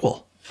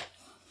sequel.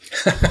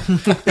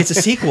 It's a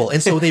sequel.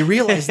 And so they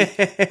realize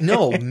that,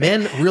 no,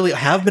 men really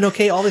have been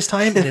okay all this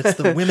time, and it's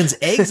the women's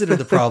eggs that are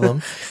the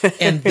problem.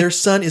 And their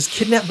son is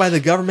kidnapped by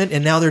the government,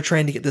 and now they're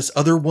trying to get this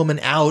other woman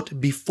out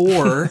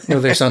before.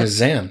 No, their son is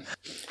Zan.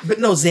 But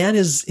no, Zan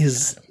is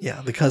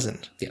the cousin.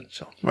 Yeah.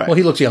 So, Well,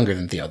 he looks younger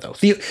than Theo, though.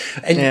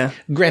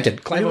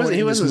 Granted, Clive Owen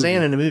he wasn't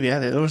Zan in the movie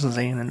either. There wasn't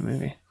Zan in the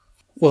movie.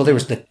 Well, there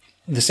was the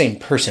same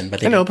person,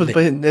 but I know, but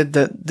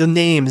the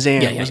name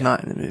Zan was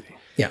not in the movie.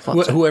 Yeah,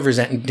 whoever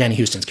Danny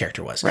Houston's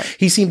character was. Right.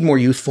 He seemed more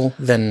youthful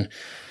than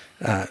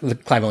the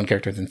Clive Owen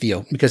character than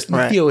Theo, because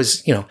Theo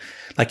is,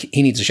 like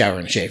he needs a shower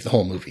and a shave the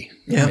whole movie.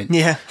 Yeah. Right?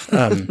 Yeah.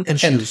 And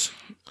shoes.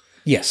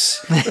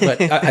 Yes, but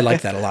I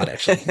like that a lot,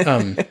 actually.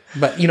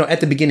 But, at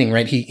the beginning,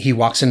 right, he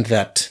walks into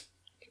that,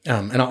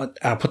 and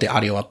I'll put the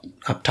audio up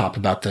top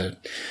about the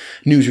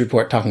news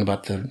report talking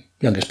about the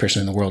youngest person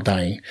in the world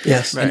dying.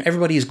 Yes. And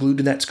everybody is glued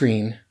to that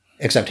screen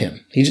except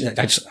him.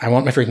 I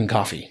want my freaking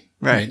coffee.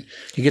 Right.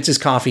 He gets his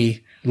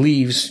coffee,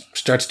 leaves,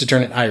 starts to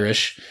turn it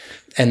Irish,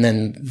 and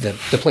then the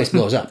place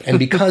blows up. And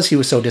because he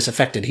was so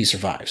disaffected, he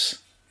survives.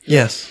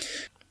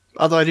 Yes.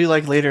 Although I do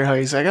like later how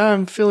he's like,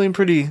 I'm feeling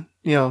pretty,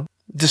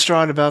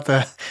 distraught about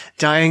the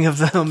dying of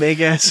the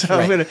Omega, so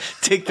I'm going to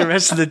take the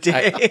rest of the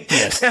day.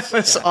 That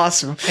was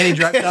awesome. And he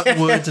drives out in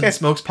the woods and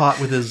smokes pot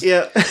with his...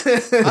 Yeah. I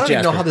don't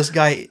even know who this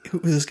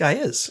guy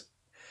is.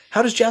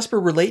 How does Jasper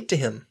relate to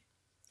him?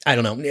 I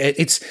don't know.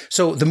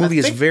 So the movie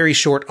is very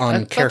short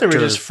on character they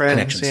were just friends,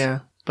 connections. yeah.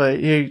 But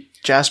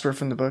Jasper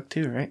from the book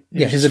too, right?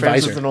 Yeah, his He's friends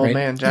advisor, with an old right?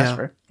 man,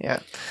 Jasper. Yeah.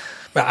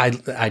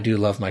 But I do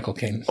love Michael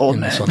Caine. Old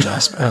in this man one.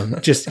 Jasper.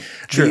 Just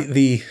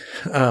the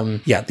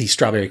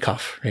strawberry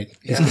cough, right?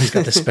 He's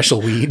got this special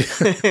weed.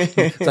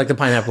 It's like the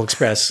Pineapple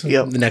Express,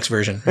 Yep. the next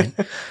version, right?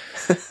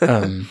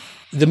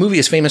 The movie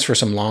is famous for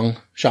some long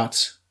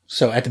shots.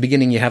 So at the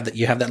beginning, you have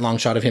that long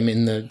shot of him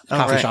in the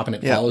coffee right. shop, and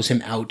it Yeah. follows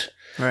him out.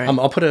 Right.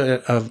 I'll put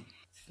a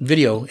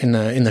video in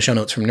the show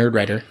notes from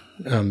Nerdwriter.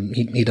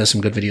 He does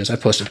some good videos. I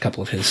posted a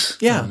couple of his.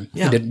 Yeah,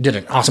 He did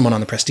an awesome one on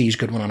the Prestige,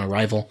 good one on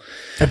Arrival.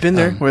 I've been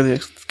there where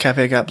the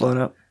cafe got blown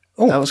up.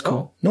 Oh, That was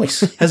cool.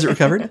 Nice. Has it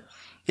recovered?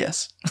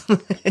 Yes.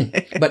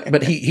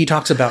 But he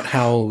talks about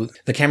how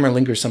the camera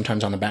lingers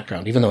sometimes on the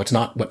background, even though it's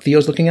not what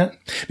Theo's looking at.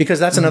 Because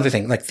that's another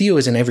thing. Like, Theo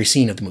is in every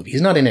scene of the movie.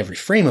 He's not in every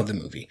frame of the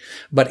movie,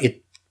 but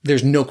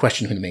there's no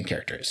question who the main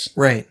character is.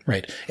 Right.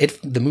 Right.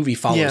 The movie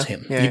follows Yeah,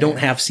 him. yeah, You don't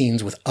have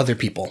scenes with other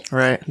people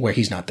Right. where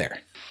he's not there.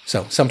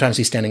 So sometimes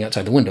he's standing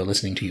outside the window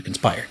listening to you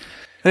conspire.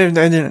 I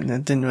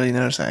didn't really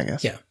notice that, I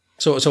guess. Yeah.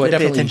 So I Pay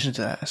definitely attention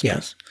to that, I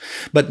suppose.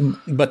 Yeah.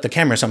 But the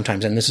camera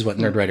sometimes, and this is what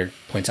Nerdwriter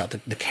points out,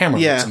 that the camera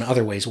Yeah. works in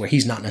other ways where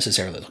he's not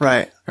necessarily looking.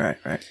 Right.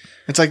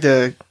 It's like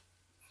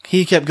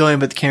he kept going,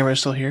 but the camera's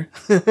still here.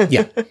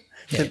 Yeah.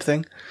 type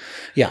thing.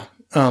 Yeah.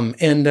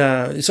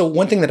 So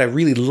one thing that I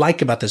really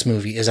like about this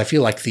movie is I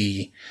feel like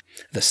the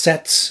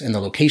sets and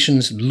the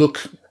locations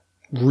look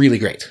really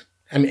great.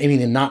 I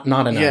mean, not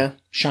in a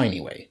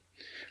shiny way.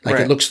 Like,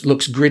 Right. it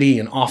looks gritty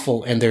and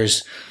awful, and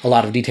there's a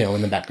lot of detail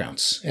in the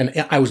backgrounds. And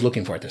I was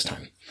looking for it this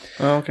time.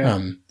 Oh, okay.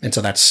 And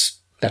so that's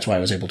why I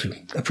was able to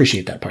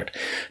appreciate that part.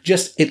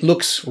 Just, it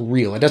looks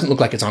real. It doesn't look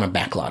like it's on a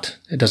backlot.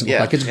 It doesn't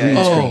look like it's green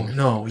Oh, screen.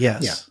 no,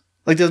 yes. Yeah.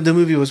 Like the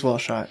movie was well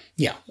shot.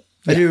 Yeah.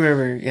 I do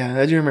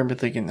remember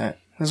thinking that.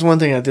 That's one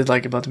thing I did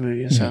like about the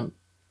movie. Is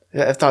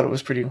I thought it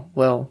was pretty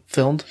well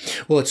filmed.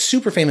 Well, it's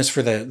super famous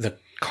for the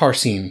car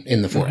scene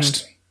in the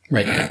forest.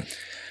 Right.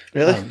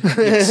 Really?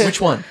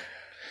 Which one?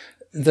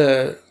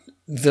 The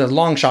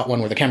long shot one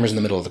where the camera's in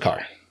the middle of the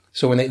car.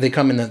 So when they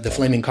come in, the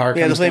flaming car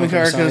Yeah, the comes flaming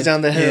down from car goes side.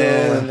 down the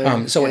hill. Yeah.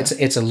 And So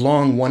it's a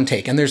long one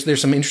take, and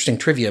there's some interesting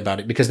trivia about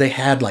it because they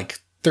had like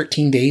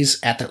 13 days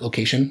at that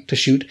location to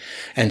shoot,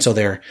 and so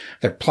they're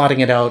plotting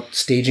it out,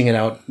 staging it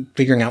out,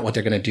 figuring out what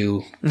they're going to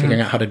do,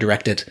 figuring out how to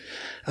direct it,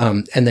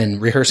 and then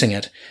rehearsing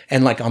it.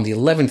 And like on the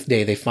 11th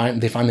day, they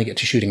finally get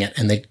to shooting it,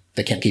 and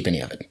they can't keep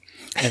any of it.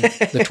 And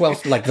the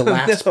 12th, like the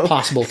last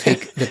possible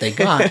take that they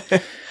got,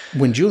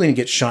 when Julian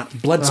gets shot,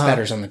 blood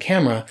spatters on the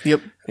camera.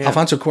 Yep. Yeah.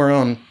 Alfonso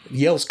Cuarón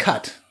yells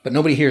 "cut," but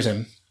nobody hears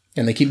him,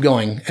 and they keep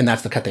going, and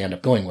that's the cut they end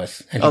up going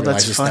with. And he Oh, that's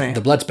realizes funny. that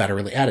the blood spatter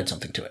really added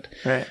something to it.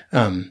 Right.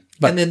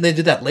 But And then they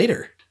did that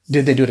later.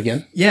 did they do it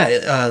again?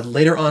 Yeah,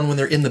 later on when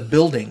they're in the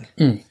building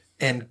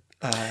and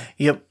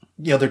Yep.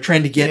 they're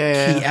trying to get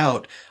Yeah. Key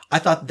out. I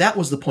thought that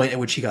was the point at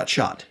which he got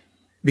shot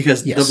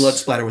because Yes. the blood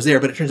splatter was there,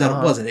 but it turns out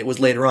it wasn't. It was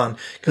later on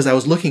because I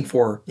was looking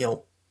for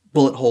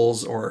bullet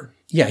holes or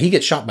Yeah, he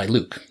gets shot by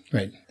Luke,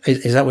 right?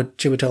 Is that what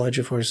Chiwetel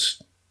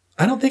Ejiofor's?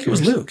 I don't think it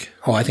was Luke.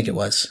 Oh, I think it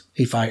was.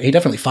 He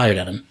definitely fired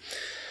at him.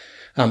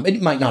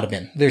 It might not have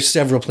been. There's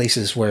several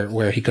places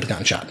where he could have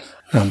gotten shot.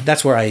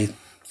 That's where I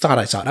thought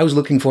I saw it. I was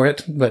looking for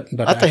it, but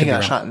I thought he could be got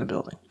wrong. shot in the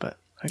building, but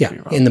I could be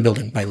Yeah, wrong. in the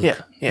building by Luke.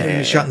 Yeah. He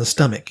was shot in the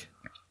stomach.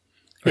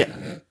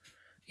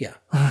 Yeah.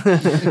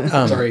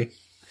 Sorry.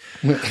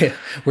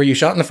 Were you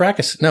shot in the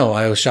fracas? No,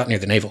 I was shot near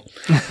the navel.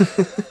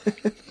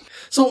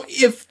 So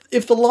if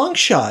the long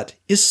shot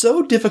is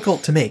so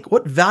difficult to make,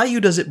 what value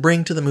does it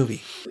bring to the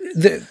movie?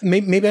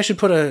 Maybe I should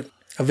put a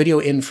video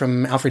in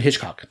from Alfred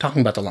Hitchcock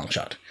talking about the long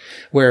shot,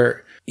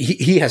 where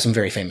he has some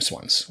very famous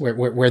ones,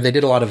 where they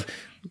did a lot of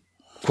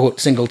quote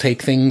single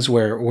take things,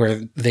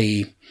 where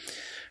they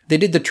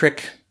did the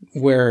trick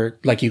where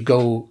like you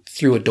go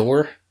through a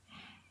door,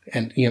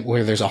 and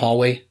where there's a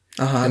hallway,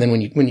 and then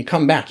when you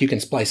come back, you can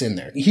splice in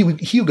there.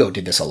 Hugo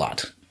did this a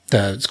lot.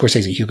 The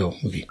Scorsese Hugo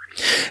movie.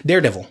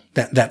 Daredevil,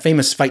 that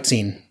famous fight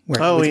scene with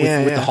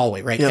the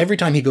hallway, right? Yep. Every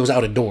time he goes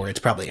out a door, it's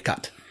probably a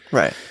cut.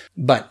 Right.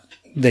 But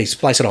they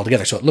splice it all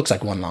together so it looks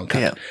like one long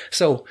cut. Yeah.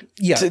 So,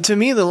 yeah. To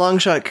me, the long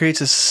shot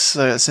creates a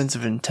sense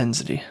of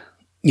intensity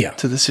Yeah.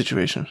 to the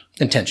situation.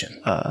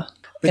 Intention. But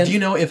do you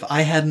know if you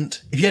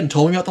hadn't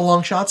told me about the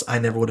long shots, I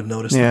never would have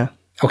noticed them. Yeah.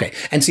 Okay.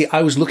 And see,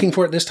 I was looking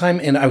for it this time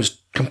and I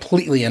was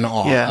completely in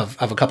awe Yeah.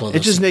 of a couple of It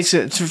those. just makes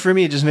it, for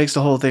me, it just makes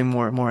the whole thing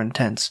more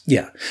intense.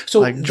 Yeah. So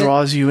Like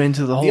draws you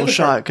into the whole other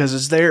shot part- because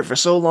it's there for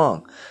so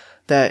long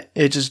that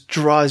it just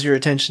draws your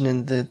attention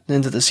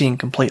into the scene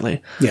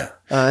completely. Yeah.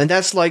 And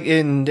that's like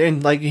in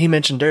like he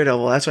mentioned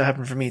Daredevil. That's what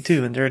happened for me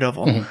too in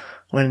Daredevil. Mm-hmm.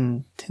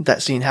 When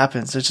that scene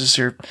happens, it's just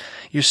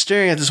you're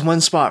staring at this one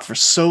spot for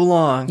so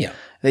long Yeah.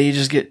 that you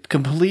just get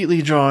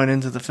completely drawn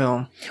into the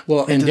film.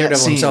 Well, and into that Daredevil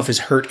scene. himself is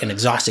hurt and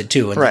exhausted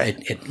too, and Right.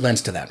 it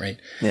lends to that, right?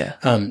 Yeah.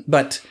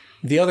 But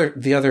the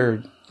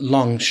other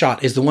long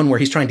shot is the one where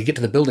he's trying to get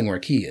to the building where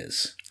Key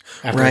is.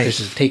 after the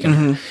fishes have taken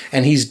her.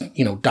 And he's,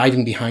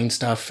 diving behind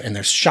stuff and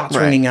there's shots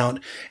ringing out.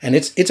 And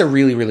it's a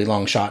really, really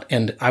long shot.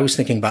 And I was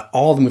thinking about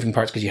all the moving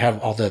parts because you have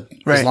all the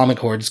Islamic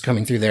hordes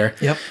coming through there.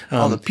 Yep.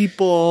 All the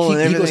people.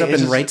 He goes up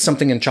and writes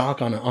something in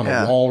chalk on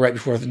a wall right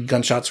before the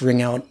gunshots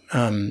ring out.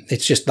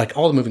 It's just like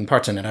all the moving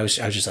parts in it. I was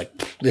just like,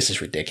 this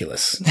is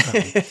ridiculous.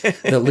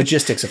 The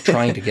logistics of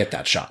trying to get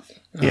that shot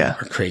are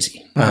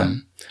crazy.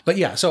 But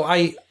yeah, so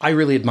I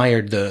really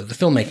admired the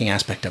filmmaking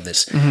aspect of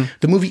this.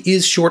 The movie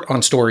is short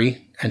on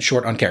story and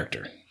short on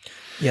character.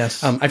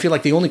 Yes. I feel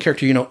like the only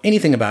character you know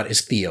anything about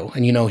is Theo,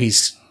 and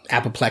he's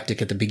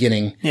apoplectic at the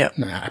beginning. Yeah.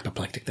 No,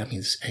 apoplectic, that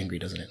means angry,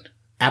 doesn't it?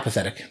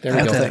 Apathetic. There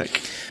we Apathetic. go.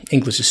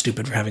 English is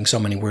stupid for having so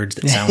many words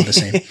that sound the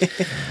same.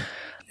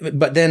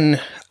 But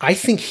then I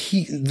think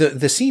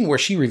the scene where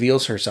she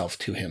reveals herself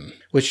to him,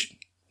 which,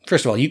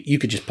 first of all, you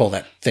could just pull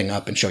that thing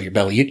up and show your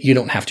belly. You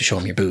don't have to show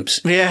him your boobs.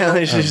 Yeah,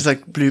 she's just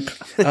like bloop.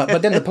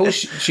 But then the pose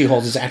she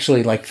holds is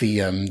actually like the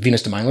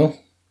Venus de Milo.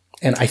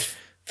 And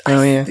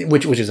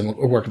which is a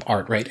work of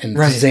art, right? And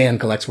Zan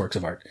collects works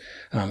of art.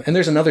 And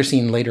there's another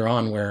scene later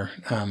on where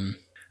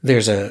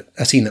there's a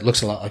scene that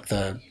looks a lot like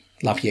the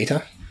La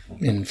Pieta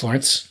in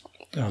Florence.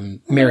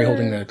 Mary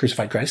holding the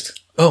crucified Christ.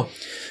 Oh.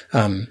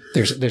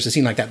 There's a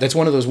scene like that. That's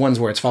one of those ones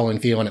where it's following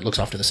Theo and it looks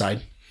off to the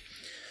side.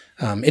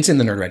 It's in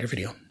the Nerdwriter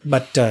video.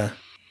 But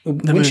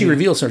when she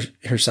reveals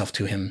herself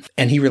to him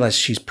and he realizes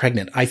she's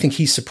pregnant, I think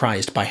he's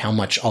surprised by how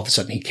much all of a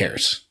sudden he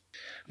cares.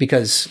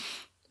 Because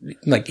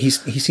like he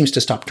seems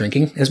to stop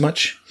drinking as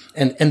much.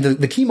 And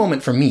the key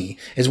moment for me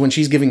is when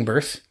she's giving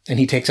birth and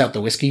he takes out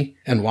the whiskey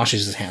and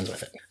washes his hands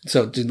with it.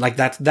 So like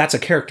that's a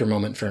character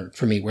moment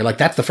for me where like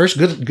that's the first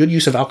good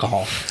use of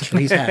alcohol that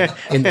he's had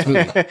in this movie.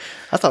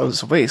 I thought it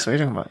was a waste. What are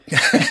you talking about?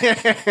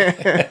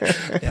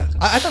 Yeah.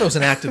 I thought it was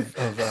an act of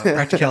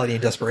practicality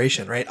and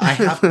desperation, right?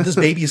 This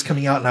baby is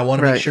coming out and I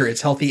want to make sure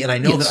it's healthy and I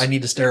know that I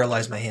need to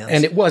sterilize my hands.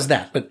 And it was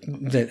that, but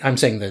I'm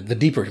saying the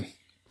deeper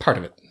part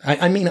of it.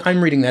 I mean,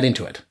 I'm reading that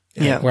into it.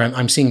 Yeah. Where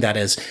I'm seeing that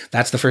as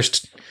that's the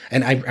first,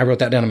 and I wrote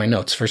that down in my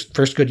notes.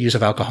 First good use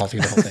of alcohol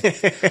through the whole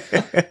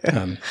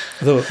thing.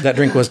 Though that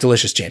drink was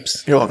delicious,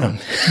 James. You're welcome.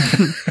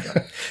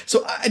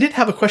 So I did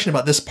have a question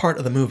about this part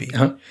of the movie.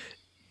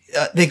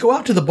 They go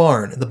out to the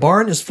barn. The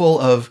barn is full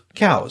of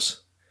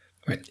cows.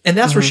 Right. And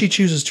that's where she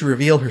chooses to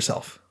reveal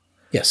herself.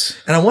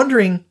 Yes. And I'm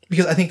wondering,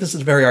 because I think this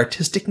is a very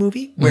artistic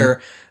movie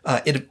where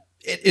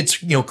it's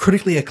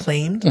critically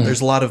acclaimed.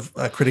 There's a lot of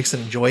critics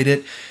that enjoyed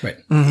it. Right.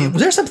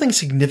 Was there something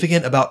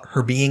significant about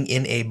her being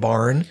in a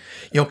barn?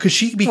 Could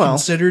she be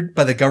considered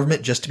by the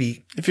government just to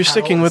be? If you're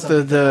sticking with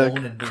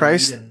the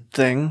Christ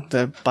thing,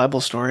 the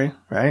Bible story,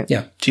 right?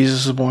 Yeah.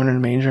 Jesus was born in a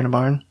manger in a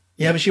barn.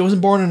 Yeah, but she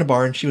wasn't born in a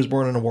barn. She was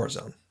born in a war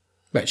zone.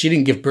 Right. She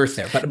didn't give birth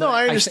there. But No,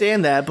 I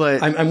understand that,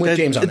 but I'm with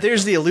James on that.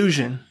 There's the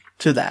allusion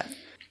to that.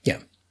 Yeah.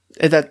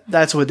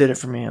 That's what did it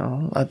for me.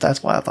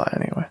 That's why I thought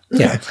anyway.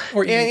 Yeah.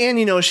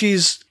 And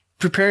she's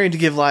preparing to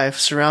give life,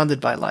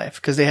 surrounded by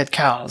life, because they had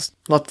cows.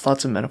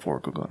 Lots of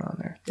metaphorical going on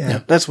there.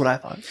 Yeah. That's what I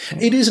thought.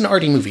 It is an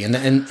arty movie, and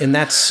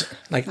that's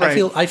like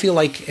Right. I feel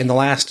like in the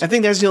last I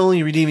think that's the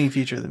only redeeming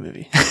feature of the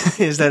movie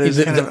is that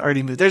it's kind of an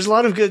arty movie. There's a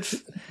lot of good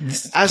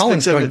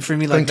aspects of it for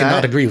me, like to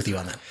not that. agree with you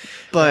on that.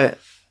 But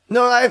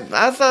no,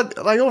 I thought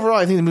like overall,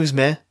 I think the movie's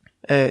meh.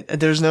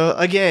 There's no,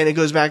 again, it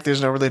goes back.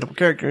 There's no relatable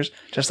characters,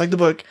 just like the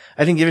book.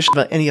 I didn't give a shit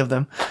about any of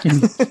them.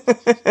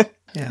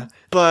 Yeah.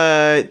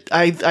 But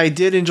I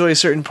did enjoy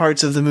certain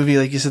parts of the movie,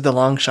 like you said, the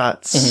long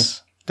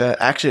shots, the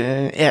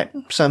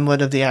action,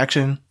 somewhat of the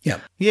action. Yeah.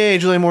 Yay,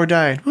 Julianne Moore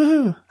died.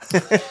 Woohoo.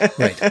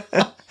 Right.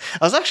 I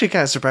was actually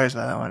kind of surprised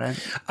by that one.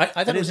 I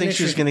thought it was think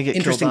she was gonna get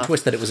interesting killed off.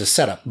 twist that it was a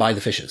setup by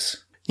the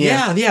fishes.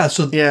 Yeah.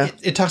 So Yeah.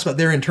 it talks about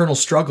their internal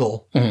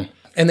struggle.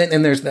 And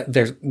then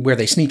there's where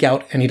they sneak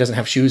out and he doesn't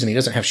have shoes and he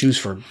doesn't have shoes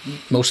for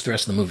most of the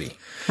rest of the movie.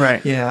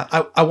 Right. Yeah.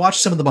 I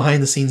watched some of the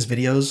behind the scenes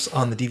videos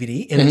on the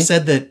DVD and it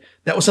said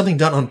that was something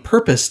done on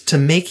purpose to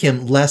make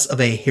him less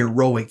of a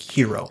heroic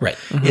hero. Right.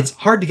 It's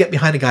hard to get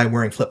behind a guy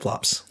wearing flip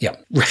flops. Yeah.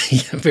 Right.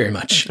 Yeah, very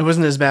much. It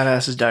wasn't as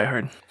badass as Die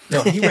Hard.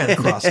 No, he ran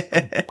across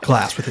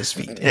glass with his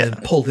feet and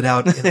pulled it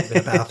out in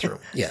a bathroom.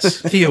 Yes.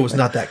 Theo was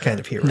not that kind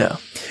of hero.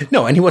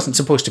 No, and he wasn't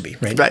supposed to be,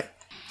 right? Right.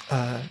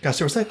 Gosh,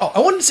 there was like, I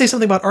wanted to say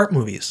something about art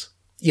movies.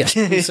 Yes.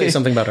 Please say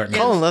something about art.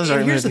 Colin loves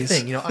art Here's movies.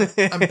 the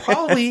thing, I'm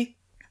probably,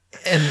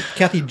 and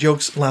Kathy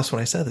jokes laughs when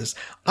I said this,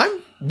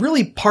 I'm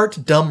really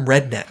part dumb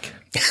redneck.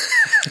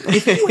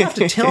 If you have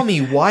to tell me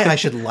why I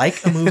should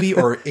like a movie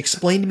or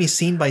explain to me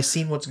scene by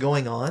scene what's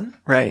going on,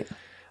 Right.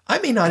 I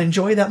may not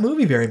enjoy that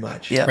movie very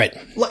much. Yeah. Right.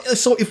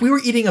 So if we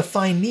were eating a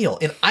fine meal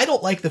and I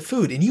don't like the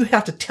food and you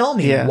have to tell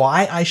me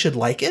why I should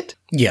like it,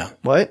 Yeah.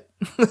 What?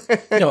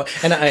 No,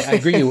 and I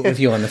agree with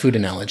you on the food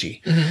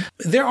analogy.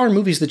 There are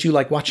movies that you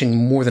like watching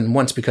more than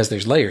once because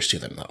there's layers to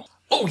them, though.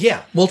 oh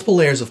yeah, multiple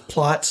layers of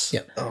plots.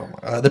 Yeah.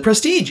 The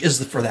Prestige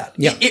is for that.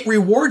 Yeah. It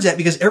rewards that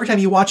because every time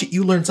you watch it,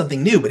 you learn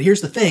something new. But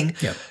here's the thing.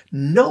 Yeah.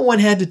 No one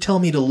had to tell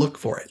me to look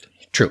for it.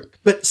 True.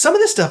 But some of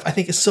this stuff I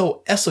think is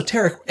so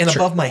esoteric and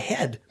above my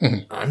head.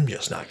 I'm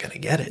just not going to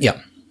get it. Yeah.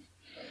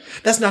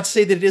 That's not to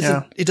say that it isn't.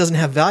 Yeah. It doesn't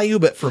have value,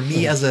 but for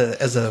me as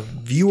a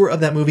viewer of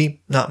that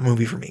movie, not a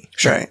movie for me.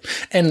 Sure. Right.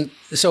 And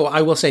so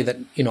I will say that,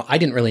 I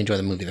didn't really enjoy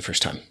the movie the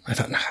first time. I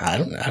thought, I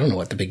don't know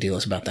what the big deal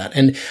is about that.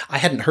 And I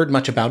hadn't heard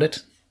much about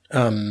it.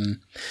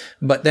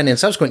 But then in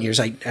subsequent years,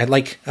 I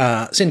like,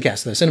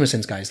 Sincast, the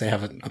CinemaSins guys, they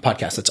have a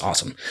podcast that's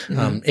awesome.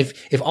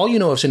 If all you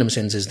know of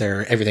CinemaSins is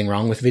their everything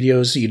wrong with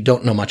videos, you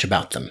don't know much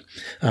about them.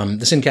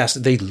 The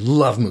Sincast, they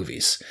love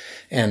movies.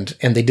 And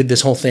they did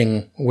this whole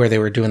thing where they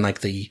were doing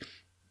like the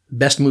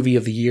best movie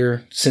of the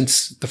year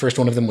since the first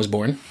one of them was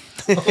born.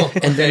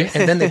 and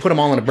then they put them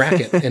all in a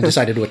bracket and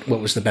decided what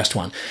was the best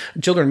one.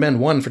 Children of Men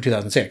won for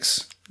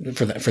 2006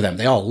 for them.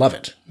 They all love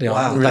it. They all,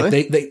 Wow.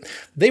 like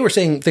they were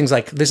saying things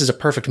like, this is a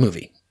perfect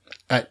movie.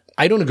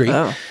 I don't agree.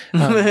 Oh.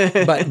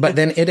 But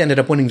then it ended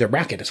up winning their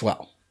bracket as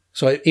well.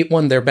 So it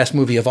won their best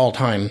movie of all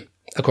time,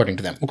 according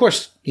to them. Of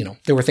course,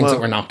 there were things that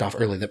were knocked off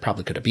early that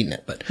probably could have beaten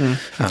it, but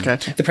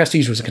Gotcha. The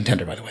Prestige was a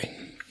contender, by the way.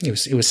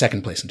 It was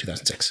second place in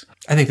 2006.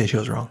 I think they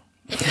chose wrong.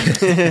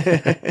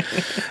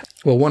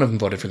 Well, one of them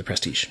voted for The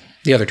Prestige.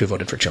 The other two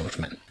voted for Children of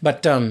Men.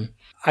 But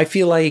I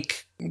feel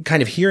like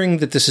kind of hearing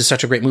that this is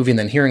such a great movie and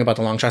then hearing about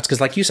the long shots,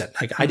 because like you said,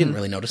 I didn't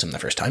really notice them the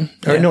first time.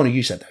 Or no,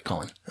 you said that,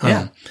 Colin.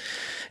 Yeah.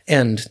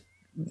 And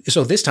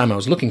so this time I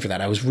was looking for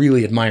that. I was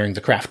really admiring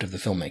the craft of the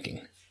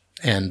filmmaking.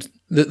 And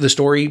the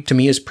story to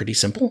me is pretty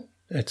simple.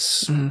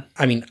 It's,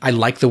 I mean, I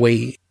like the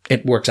way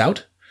it works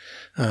out.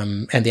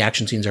 And the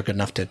action scenes are good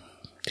enough to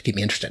keep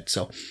me interested.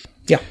 So,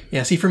 yeah.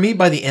 Yeah, see, for me,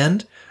 by the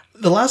end,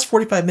 the last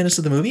 45 minutes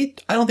of the movie,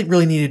 I don't think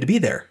really needed to be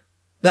there.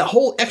 That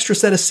whole extra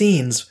set of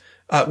scenes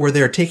where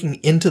they're taken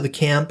into the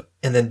camp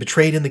and then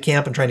betrayed in the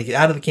camp and trying to get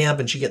out of the camp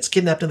and she gets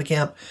kidnapped in the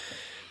camp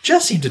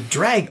just seemed to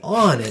drag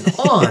on and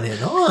on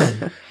and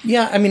on.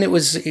 Yeah, I mean, it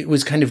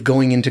was kind of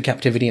going into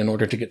captivity in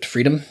order to get to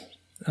freedom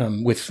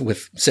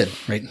with Sid,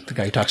 right? The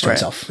guy who talks to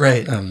himself.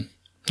 Right.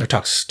 Or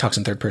talks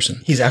in third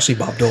person. He's actually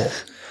Bob Dole.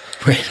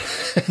 Right.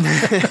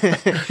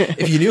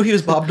 If you knew he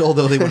was Bob Dole,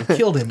 though, they would have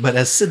killed him. But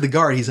as Sid the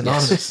Guard, he's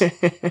anonymous.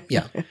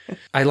 Yeah.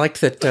 I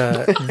liked that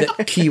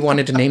that Key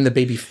wanted to name the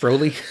baby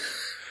Froley.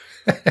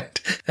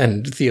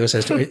 And Theo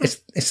says to him,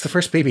 it's the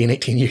first baby in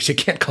 18 years. You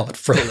can't call it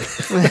Froley.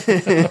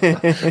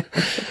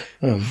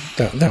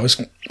 That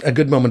was a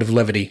good moment of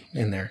levity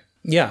in there.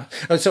 Yeah.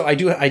 So I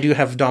do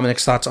have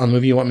Dominic's thoughts on the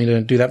movie. You want me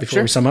to do that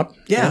before we sum up?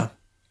 Yeah.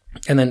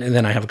 And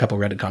then I have a couple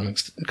Reddit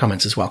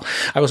comments as well.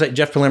 I will say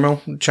Jeff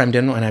Palermo chimed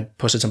in and I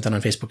posted something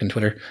on Facebook and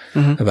Twitter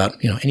about,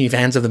 any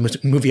fans of the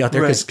movie out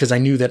there, because I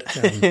knew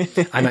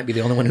that I might be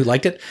the only one who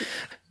liked it.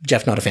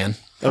 Jeff, not a fan.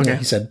 Okay.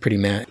 He said pretty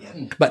mad.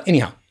 But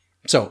anyhow,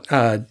 so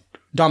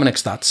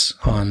Dominic's thoughts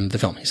on the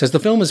film. He says, the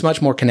film is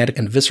much more kinetic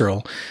and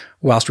visceral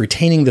whilst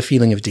retaining the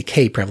feeling of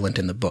decay prevalent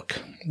in the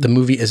book. The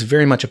movie is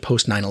very much a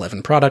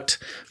post-9/11 product,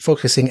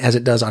 focusing as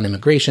it does on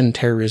immigration,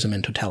 terrorism,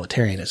 and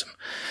totalitarianism.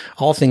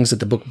 All things that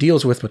the book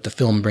deals with, but the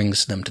film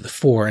brings them to the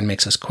fore and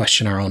makes us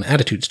question our own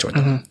attitudes toward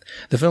them.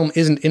 The film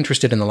isn't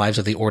interested in the lives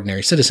of the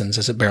ordinary citizens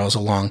as it barrels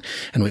along,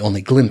 and we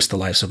only glimpse the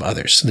lives of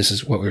others. This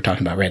is what we were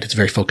talking about, right? It's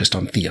very focused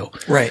on Theo.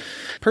 Right.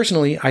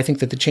 Personally, I think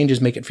that the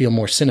changes make it feel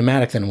more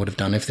cinematic than it would have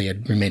done if they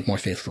had remained more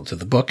faithful to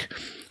the book.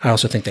 I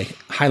also think they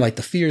highlight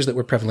the fears that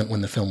were prevalent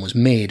when the film was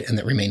made and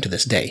that remain to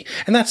this day.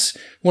 And that's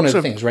one of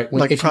the things, right?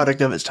 Like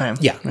product of its time.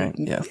 Yeah. Right.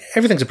 Yeah.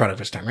 Everything's a product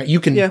of its time, right?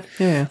 You can,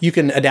 Yeah. you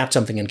can adapt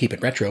something and keep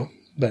it retro,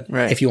 but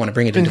if you want to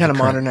bring it Been into kind of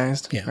the current-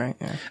 modernized. Yeah. Right.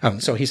 Yeah.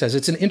 So he says,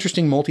 it's an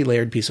interesting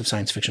multi-layered piece of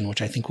science fiction,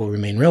 which I think will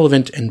remain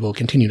relevant and will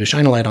continue to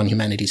shine a light on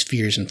humanity's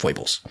fears and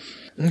foibles.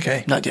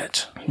 Okay. Not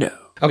yet. No.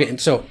 Okay,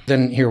 and so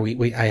then here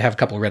I have a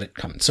couple of Reddit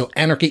comments. So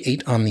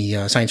Anarchy8 on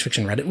the science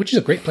fiction Reddit, which is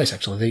a great place,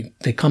 actually.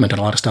 They comment on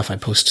a lot of stuff I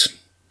post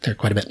there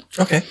quite a bit.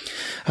 Okay.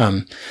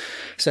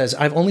 Says,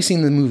 I've only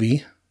seen the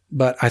movie,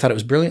 but I thought it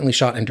was brilliantly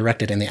shot and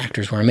directed, and the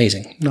actors were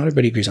amazing. Not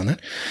everybody agrees on that.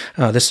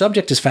 The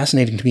subject is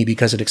fascinating to me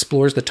because it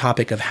explores the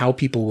topic of how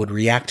people would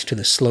react to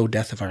the slow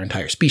death of our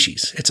entire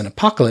species. It's an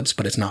apocalypse,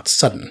 but it's not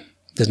sudden.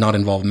 It does not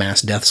involve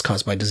mass deaths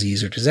caused by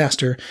disease or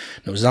disaster,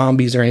 no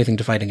zombies or anything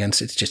to fight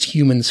against. It's just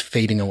humans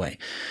fading away.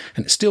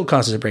 And it still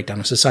causes a breakdown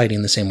of society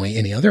in the same way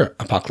any other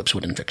apocalypse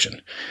would in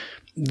fiction.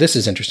 This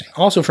is interesting.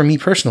 Also, for me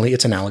personally,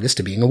 it's analogous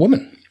to being a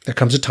woman. There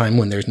comes a time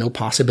when there's no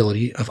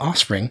possibility of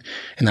offspring,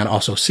 and that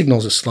also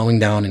signals a slowing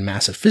down in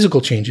massive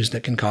physical changes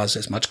that can cause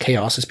as much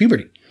chaos as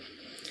puberty.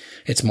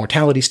 It's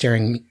mortality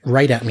staring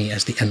right at me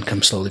as the end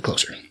comes slowly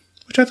closer,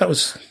 which I thought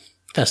was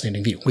a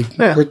fascinating view.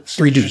 We're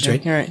three dudes,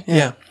 right? You're right.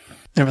 Yeah.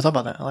 Never thought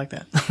about that. I like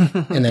that.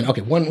 And then,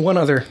 okay, one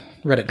other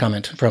Reddit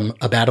comment from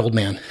a bad old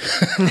man.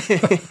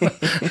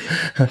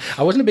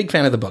 I wasn't a big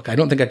fan of the book. I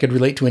don't think I could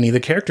relate to any of the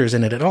characters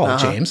in it at all,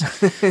 James.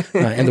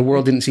 And the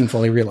world didn't seem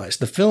fully realized.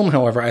 The film,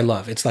 however, I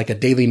love. It's like a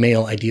Daily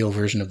Mail ideal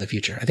version of the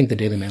future. I think the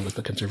Daily Mail was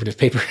the conservative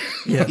paper.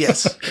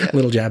 Yes.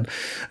 Little jab.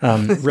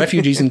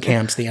 Refugees in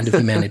camps, the end of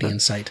humanity in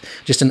sight.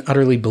 Just an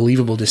utterly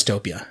believable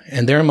dystopia.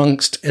 And there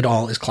amongst it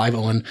all is Clive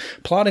Owen,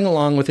 plodding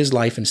along with his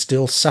life and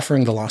still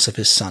suffering the loss of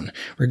his son.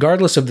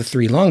 Regardless of the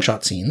 3 long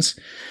shot scenes,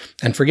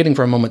 And forgetting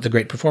for a moment the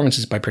great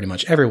performances by pretty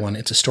much everyone,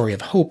 it's a story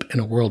of hope in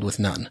a world with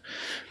none.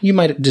 You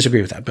might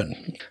disagree with that, but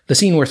the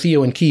scene where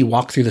Theo and Key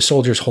walk through the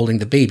soldiers holding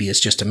the baby is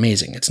just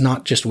amazing. It's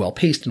not just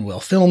well-paced and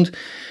well-filmed.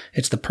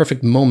 It's the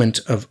perfect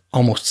moment of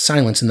almost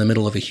silence in the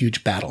middle of a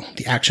huge battle.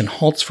 The action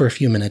halts for a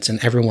few minutes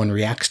and everyone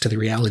reacts to the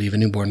reality of a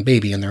newborn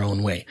baby in their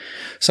own way.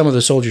 Some of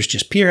the soldiers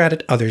just peer at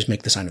it, others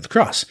make the sign of the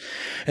cross.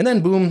 And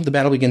then, boom, the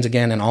battle begins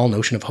again and all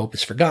notion of hope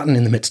is forgotten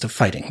in the midst of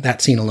fighting.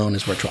 That scene alone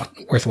is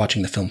worth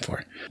watching the film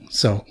for.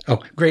 So,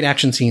 great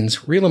action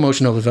scenes, real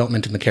emotional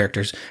development in the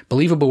characters,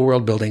 believable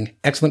world building,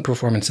 excellent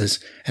performances,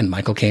 and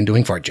Michael Caine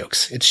doing fart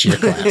jokes. It's sheer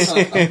class.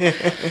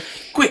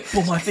 Quick,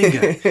 pull my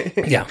finger.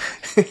 Yeah.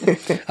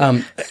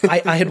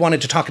 I had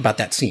wanted to talk about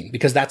that scene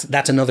because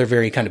that's another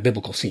very kind of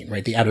biblical scene,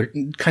 right? The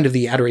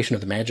adoration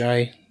of the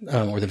Magi,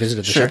 or the visit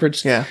of the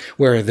shepherds, yeah.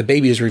 where the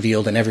baby is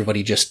revealed and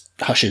everybody just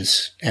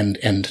hushes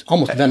and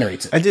almost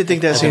venerates it. I did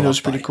think that scene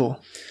was pretty cool.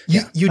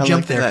 You jumped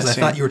liked there that because I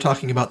scene. thought you were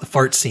talking about the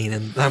fart scene,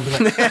 and I'm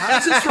like, how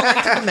does this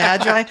relate to the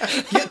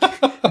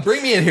Magi?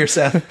 Bring me in here,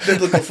 Seth.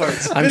 Biblical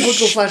farts.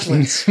 Biblical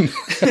flashlights.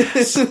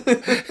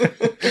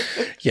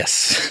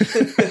 Yes.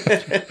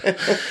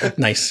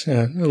 Nice.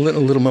 A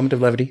little moment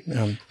of levity.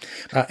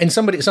 And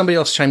somebody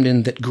else chimed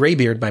in that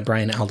Greybeard by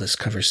Brian Aldiss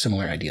covers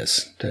similar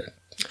ideas to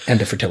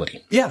end of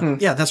fertility. Yeah,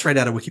 that's right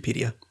out of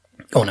Wikipedia.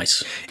 Oh,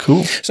 nice.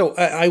 Cool. So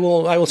I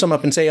will sum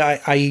up and say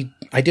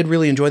I did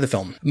really enjoy the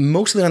film,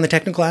 mostly on the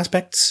technical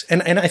aspects,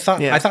 and I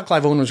thought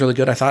Clive Owen was really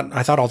good. I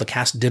thought all the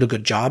cast did a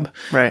good job.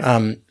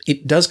 Right.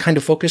 It does kind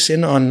of focus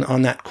in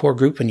on that core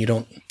group, and you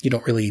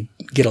don't really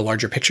get a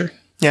larger picture.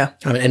 Yeah.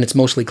 And it's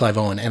mostly Clive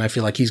Owen, and I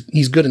feel like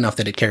he's good enough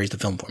that it carries the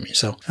film for me.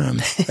 So I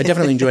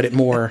definitely enjoyed it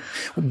more,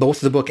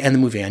 both the book and the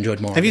movie. I enjoyed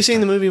more. Have you seen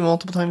the movie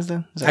multiple times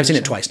then? I've seen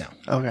it twice now.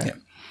 Okay. Yeah.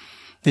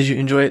 Did you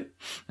enjoy it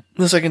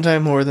the second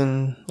time more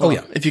than... Well,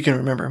 yeah. If you can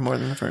remember, more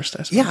than the first,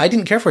 I suppose. Yeah, I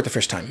didn't care for it the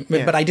first time,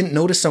 Yeah. but I didn't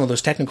notice some of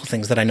those technical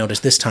things that I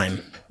noticed this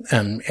time.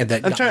 And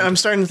that I'm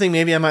starting to think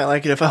maybe I might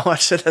like it if I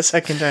watched it a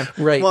second time.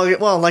 Right.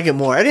 Well, I like it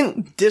more. I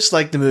didn't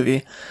dislike the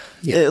movie.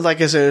 Yeah.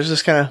 Like I said, it was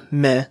just kind of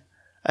meh.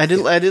 I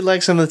did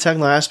like some of the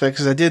technical aspects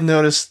because I did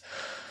notice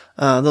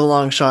the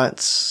long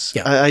shots.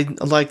 Yeah. I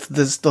liked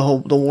this. The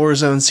war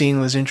zone scene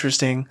was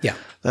interesting. Yeah.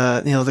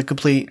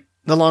 The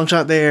long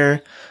shot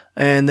there,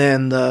 and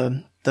then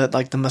the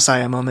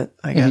Messiah moment,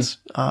 I guess.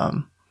 What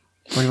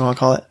do you want to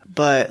call it?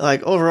 But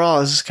like overall,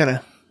 it's just kind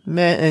of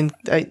meh. And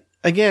I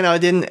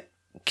didn't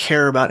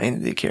care about any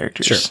of the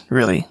characters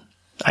really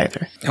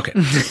either. Okay.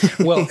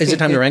 Well, is it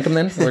time to rank them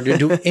then? Or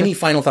do any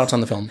final thoughts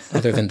on the film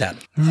other than that?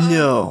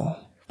 No.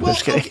 Well,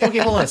 Just kidding. okay,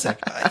 hold on a sec.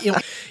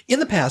 In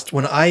the past,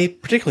 when I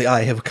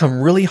have come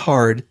really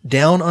hard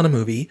down on a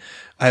movie,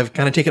 I've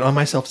kind of taken it on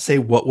myself to say,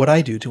 what would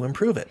I do to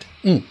improve it?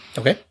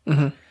 Okay.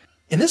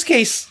 In this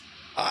case,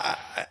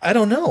 I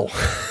don't know.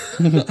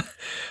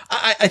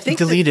 I think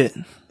Delete it.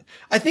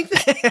 I think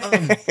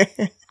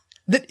that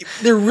that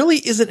there really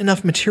isn't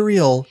enough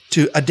material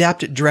to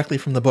adapt it directly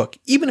from the book,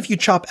 even if you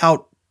chop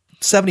out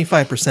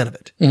 75% of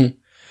it.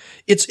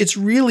 It's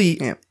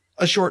really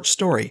a short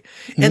story,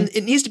 and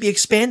it needs to be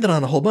expanded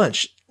on a whole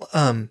bunch.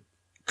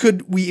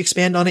 Could we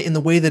expand on it in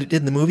the way that it did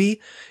in the movie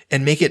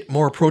and make it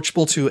more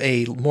approachable to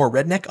a more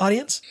redneck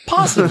audience?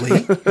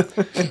 Possibly.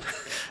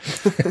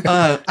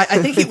 I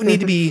think it would need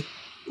to be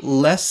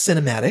less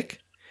cinematic.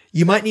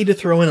 You might need to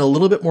throw in a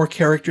little bit more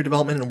character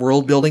development and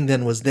world building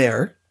than was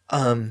there.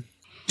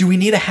 Do we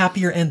need a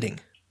happier ending?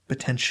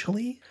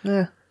 Potentially.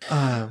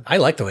 I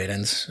like the way it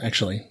ends,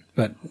 actually.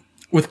 But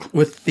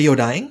With Theo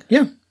dying?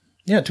 yeah.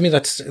 Yeah, to me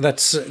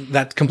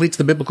that completes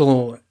the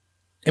biblical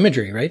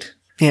imagery, right?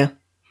 Yeah.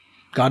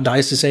 God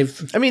dies to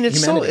save humanity.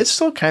 it's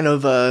still kind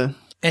of a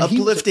And he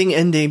was- uplifting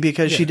ending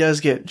because she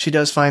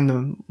does find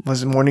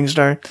the Morning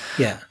Star.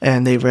 Yeah.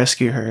 And they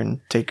rescue her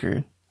and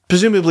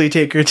presumably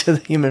take her to the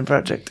Human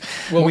Project.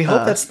 Well, we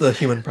hope that's the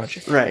Human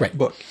Project Right.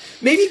 book.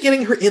 Maybe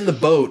getting her in the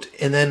boat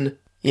and then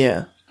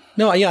Yeah.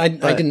 No, yeah,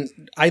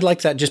 I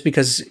liked that just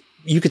because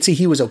you could see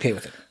he was okay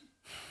with it.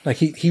 Like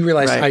he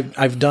realized Right.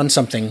 I've done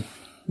something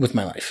with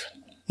my life.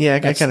 Yeah, I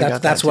kind of got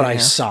that. That's what too, I yeah.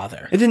 saw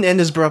there. It didn't end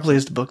as abruptly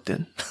as the book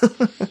did.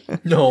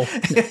 no,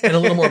 and a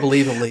little more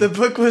believably. The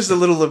book was a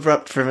little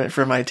abrupt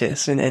for my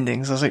taste in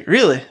endings. I was like,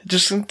 really?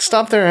 Just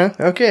stop there,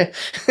 huh? Okay.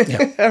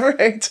 Yeah. All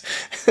right.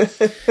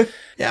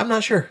 Yeah, I'm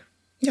not sure.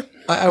 Yeah.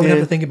 I would have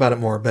to think about it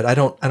more, but I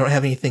don't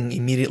have anything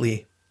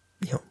immediately,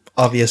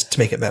 obvious to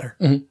make it better.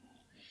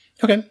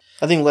 Okay.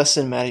 I think less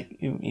cinematic,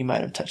 you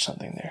might have touched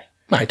something there.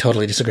 I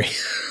totally disagree.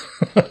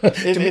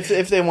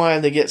 If they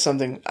wanted to get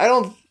something,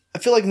 I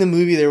feel like in the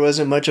movie there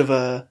wasn't much of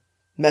a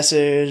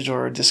message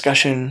or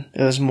discussion.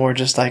 It was more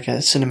just like a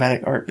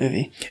cinematic art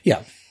movie.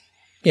 Yeah.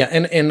 Yeah,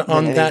 and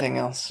on than that anything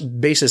else.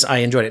 basis, I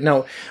enjoyed it.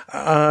 Now,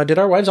 did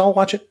our wives all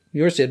watch it?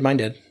 Yours did, mine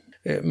did.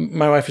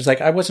 My wife was like,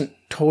 I wasn't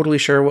totally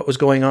sure what was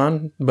going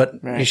on, but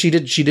Right. she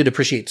did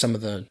appreciate some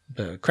of the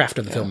craft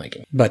of the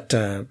filmmaking. But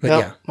Nope,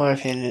 yeah. my wife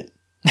hated it.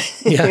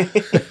 Yeah.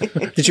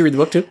 Did you read the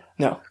book too?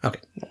 No. Okay.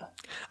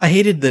 I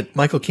hated that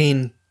Michael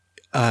Caine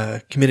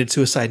committed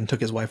suicide and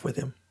took his wife with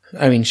him.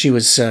 I mean, she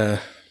was,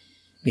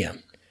 yeah.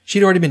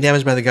 She'd already been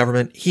damaged by the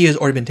government. He has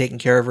already been taking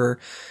care of her.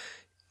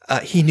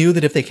 He knew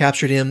that if they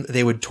captured him,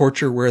 they would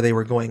torture where they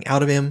were going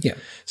out of him. Yeah.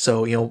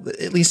 So,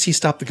 at least he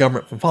stopped the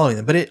government from following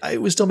them. But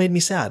it was still made me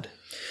sad.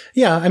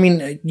 Yeah, I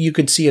mean, you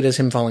could see it as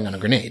him falling on a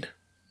grenade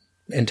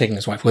and taking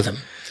his wife with him.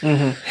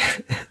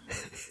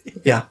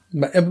 Yeah.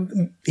 But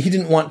he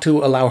didn't want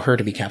to allow her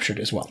to be captured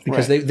as well,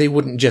 because they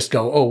wouldn't just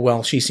go, oh,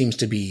 well, she seems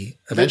to be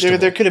a vegetable.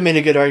 There could have made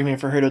a good argument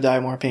for her to die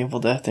a more painful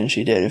death than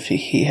she did if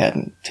he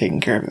hadn't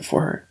taken care of it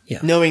for her. Yeah.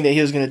 Knowing that he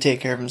was going to take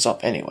care of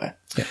himself anyway.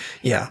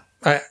 Yeah.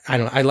 I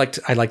don't know. I liked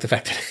the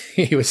fact that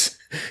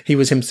he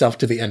was himself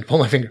to the end. Pull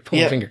my finger.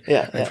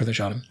 Yeah. Before they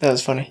shot him. That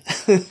was funny.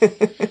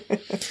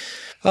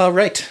 All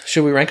right.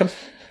 Should we rank them?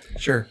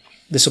 Sure.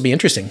 This will be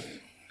interesting.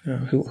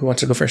 Who wants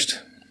to go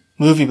first?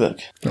 Movie book.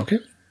 Okay.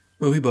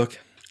 Movie book.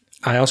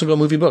 I also go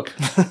movie book.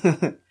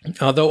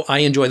 Although I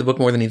enjoy the book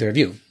more than either of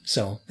you.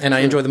 And I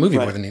enjoy the movie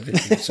more than either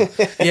of you. So.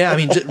 Yeah, I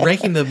mean,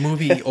 ranking the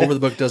movie over the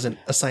book doesn't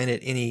assign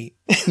it any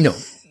No.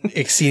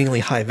 exceedingly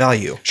high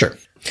value. Sure.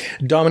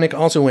 Dominic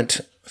also went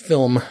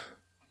film,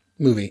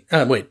 movie.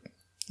 Wait.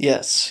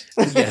 Yes.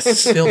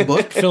 Yes. Film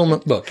book?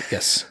 Film book,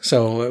 yes.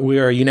 So we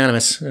are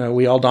unanimous.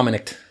 We all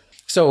Dominicked.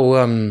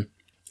 So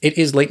it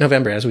is late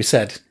November, as we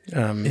said.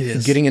 It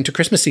is. Getting into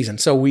Christmas season.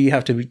 So we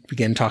have to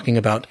begin talking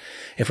about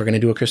if we're going to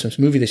do a Christmas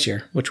movie this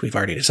year, which we've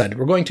already decided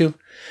we're going to.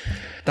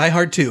 Die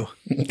Hard 2.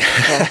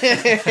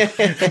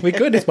 We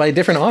could. It's by a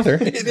different author.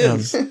 It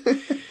is.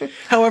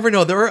 However,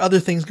 no, there are other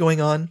things going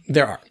on.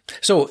 There are.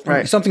 So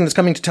something that's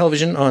coming to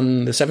television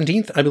on the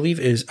 17th, I believe,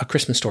 is A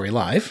Christmas Story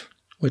Live,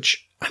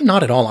 which I'm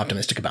not at all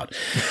optimistic about.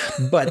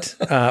 But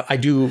I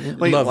do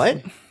Wait, love...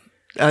 what?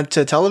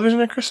 To television,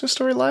 A Christmas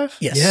Story Live?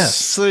 Yes.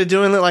 So they're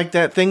doing it like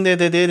that thing that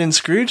they did in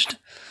Scrooged?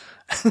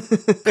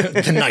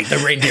 The night the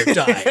reindeer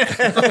died.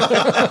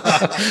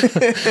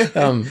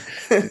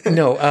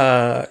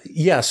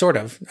 Yeah, sort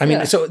of. I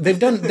mean, so they've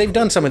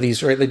done some of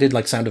these, right? They did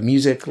like Sound of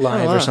Music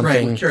Live or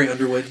something. Right, Carrie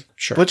Underwood.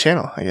 Sure. What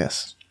channel, I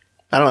guess?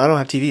 I don't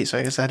have TV, so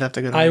I guess I'd have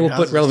to go to I will your put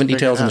houses relevant to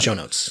figure details it in the out. show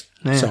notes.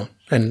 Yeah. So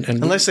and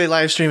Unless they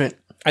live stream it.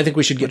 I think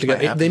we should get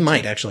together. happen They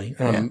might actually,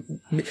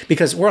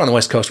 because we're on the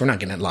West Coast. We're not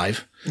getting it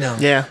live. No.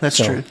 Yeah, that's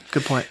So- true.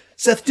 Good point.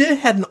 Seth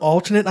had an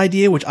alternate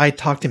idea, which I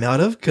talked him out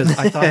of because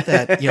I thought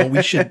that,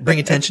 we should bring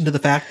attention to the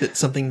fact that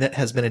something that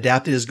has been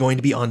adapted is going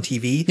to be on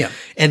TV. Yeah.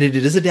 And it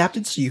is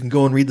adapted, so you can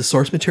go and read the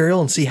source material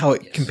and see how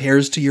it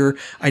compares to your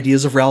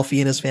ideas of Ralphie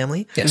and his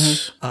family.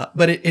 Yes.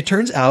 But it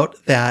turns out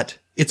that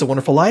It's a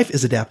Wonderful Life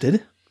is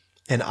adapted,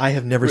 and I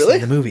have never Really?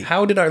 seen the movie.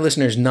 How did our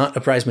listeners not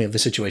apprise me of the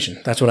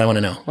situation? That's what I want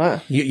to know. Wow.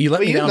 You let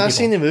But me you've down. not people.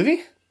 seen the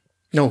movie?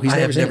 No, he's I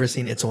never have seen never it.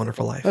 seen It's a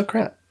Wonderful Life. Oh,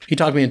 crap. He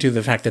talked me into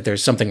the fact that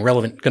there's something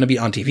relevant going to be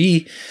on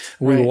TV.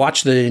 We will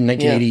watch the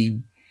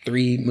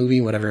 1983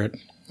 movie, whenever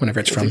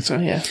it's from. So,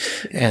 yeah.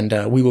 And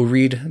we will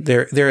read.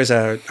 There is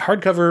a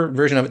hardcover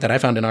version of it that I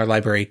found in our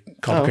library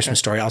called A Christmas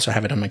Story. I also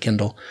have it on my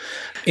Kindle.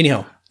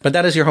 Anyhow, but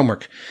that is your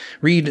homework.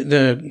 Read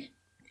the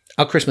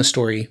A Christmas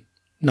Story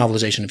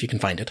novelization if you can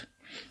find it.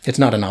 It's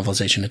not a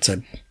novelization.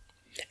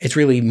 It's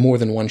really more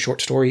than one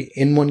short story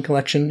in one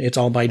collection. It's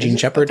all by Gene I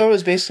Shepard. thought it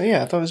was based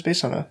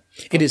on a...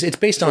 It is. It's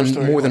based on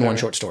story, more than one whatever.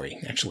 short story,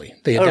 actually.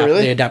 They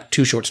really? They adapt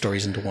two short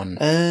stories into one.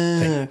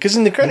 Because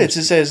in the credits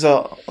it says,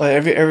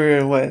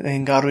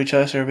 in God we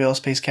trust, everybody else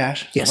pays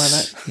cash.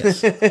 Yes. Something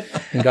like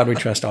Yes. In God we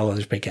trust, all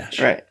others pay cash.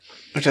 that. Right.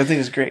 Which I think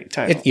is a great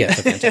title. It's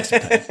a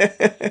fantastic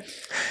title.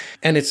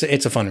 And it's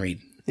a fun read.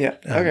 Yeah.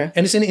 Okay.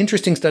 And it's an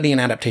interesting study and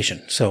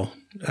adaptation. So,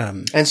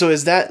 And so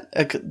is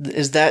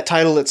that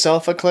title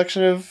itself a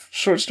collection of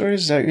short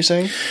stories? Is that what you're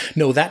saying?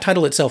 no, that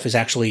title itself is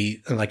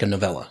actually like a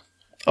novella,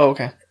 Oh,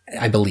 okay.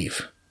 I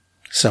believe.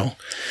 So,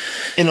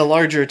 In a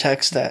larger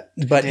text that.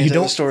 but you contains other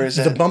don't, stories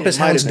the that Bumpus it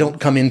might have Hounds been. don't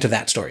come into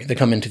that story. They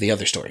come into the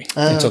other story.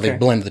 And so they Okay.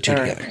 blend the two All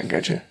right, together. I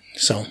got you.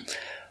 So,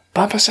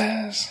 Papa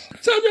says.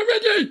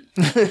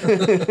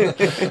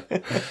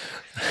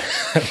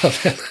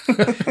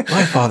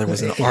 My father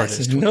was an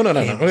artist. no.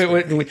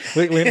 We're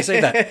going to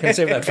save that. We're going to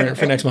save that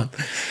for next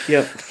month.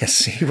 Yep.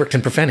 Yes, he worked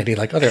in profanity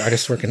like other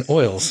artists work in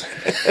oils.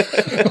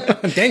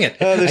 Dang it.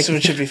 This one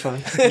should be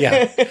fun.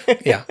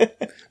 Yeah.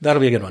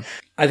 That'll be a good one.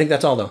 I think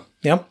that's all, though.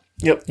 Yeah?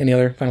 Yep. Any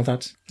other final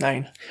thoughts?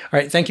 9. All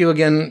right. Thank you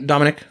again,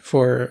 Dominic,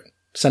 for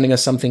sending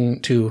us something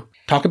to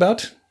talk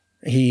about.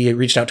 He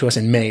reached out to us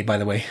in May, by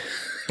the way.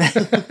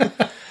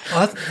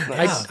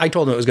 I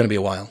told him it was going to be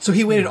a while. So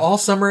he waited all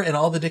summer and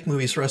all the Dick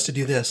movies for us to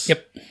do this.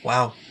 Yep.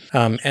 Wow.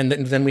 And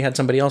then we had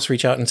somebody else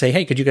reach out and say,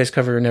 hey, could you guys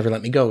cover Never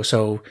Let Me Go?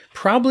 So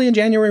probably in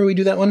January we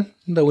do that one,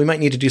 though we might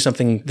need to do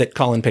something that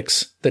Colin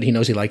picks that he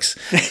knows he likes.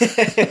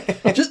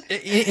 Just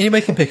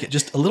anybody can pick it.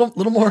 Just a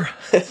little more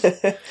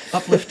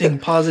uplifting,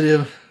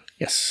 positive.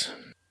 Yes.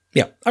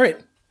 Yeah. All right.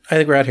 I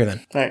think we're out here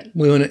then. All right.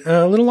 We went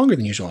a little longer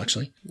than usual,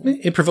 actually.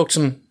 It provoked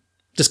some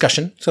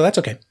discussion, so that's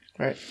okay.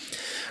 All right.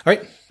 All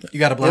right. You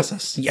got to bless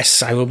us.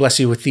 Yes, I will bless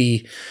you with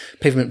the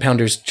Pavement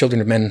Pounders Children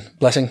of Men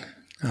blessing.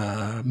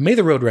 May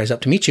the road rise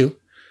up to meet you,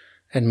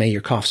 and may your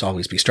coughs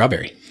always be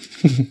strawberry.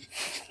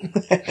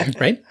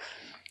 Right?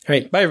 All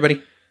right. Bye,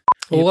 everybody.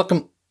 Well,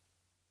 welcome.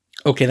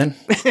 Okay, then.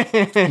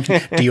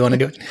 Do you want to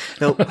do it?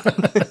 Nope.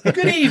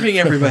 Good evening,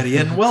 everybody,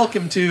 and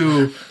welcome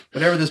to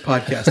whatever this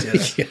podcast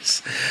is.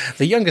 Yes.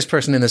 The youngest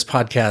person in this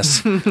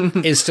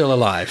podcast is still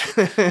alive.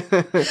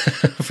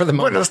 For the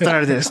moment. Buenos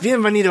tardes.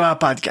 Bienvenido a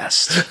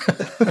podcast.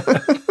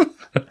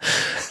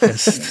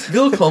 Yes.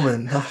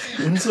 Willkommen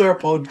into our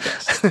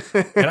podcast.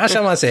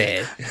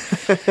 Irashamase.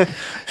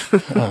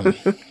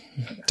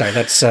 Sorry,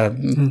 that's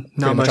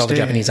pretty much all the Namaste.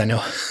 Japanese I know.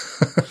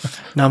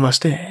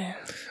 Namaste.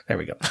 There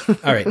we go.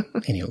 All right.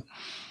 Anywho,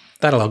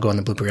 that'll all go on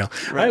the blooper reel.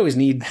 I always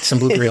need some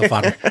blooper reel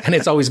fodder, and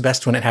it's always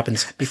best when it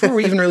happens before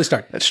we even really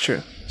start. That's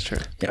true. That's true.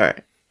 All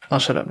right. I'll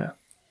shut up now.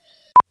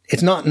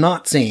 It's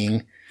not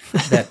saying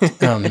that.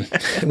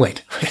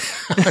 Wait,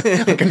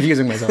 I'm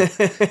confusing myself.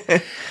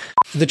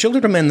 The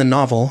Children of Men, the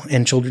novel,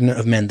 and Children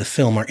of Men, the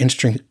film, are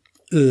interesting.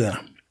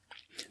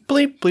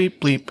 Bleep, bleep,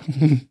 bleep.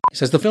 It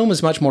says the film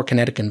is much more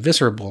kinetic and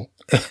visceral.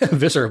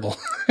 Visceral.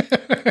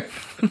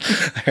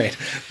 All right.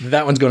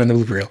 That one's going in the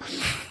blooper reel.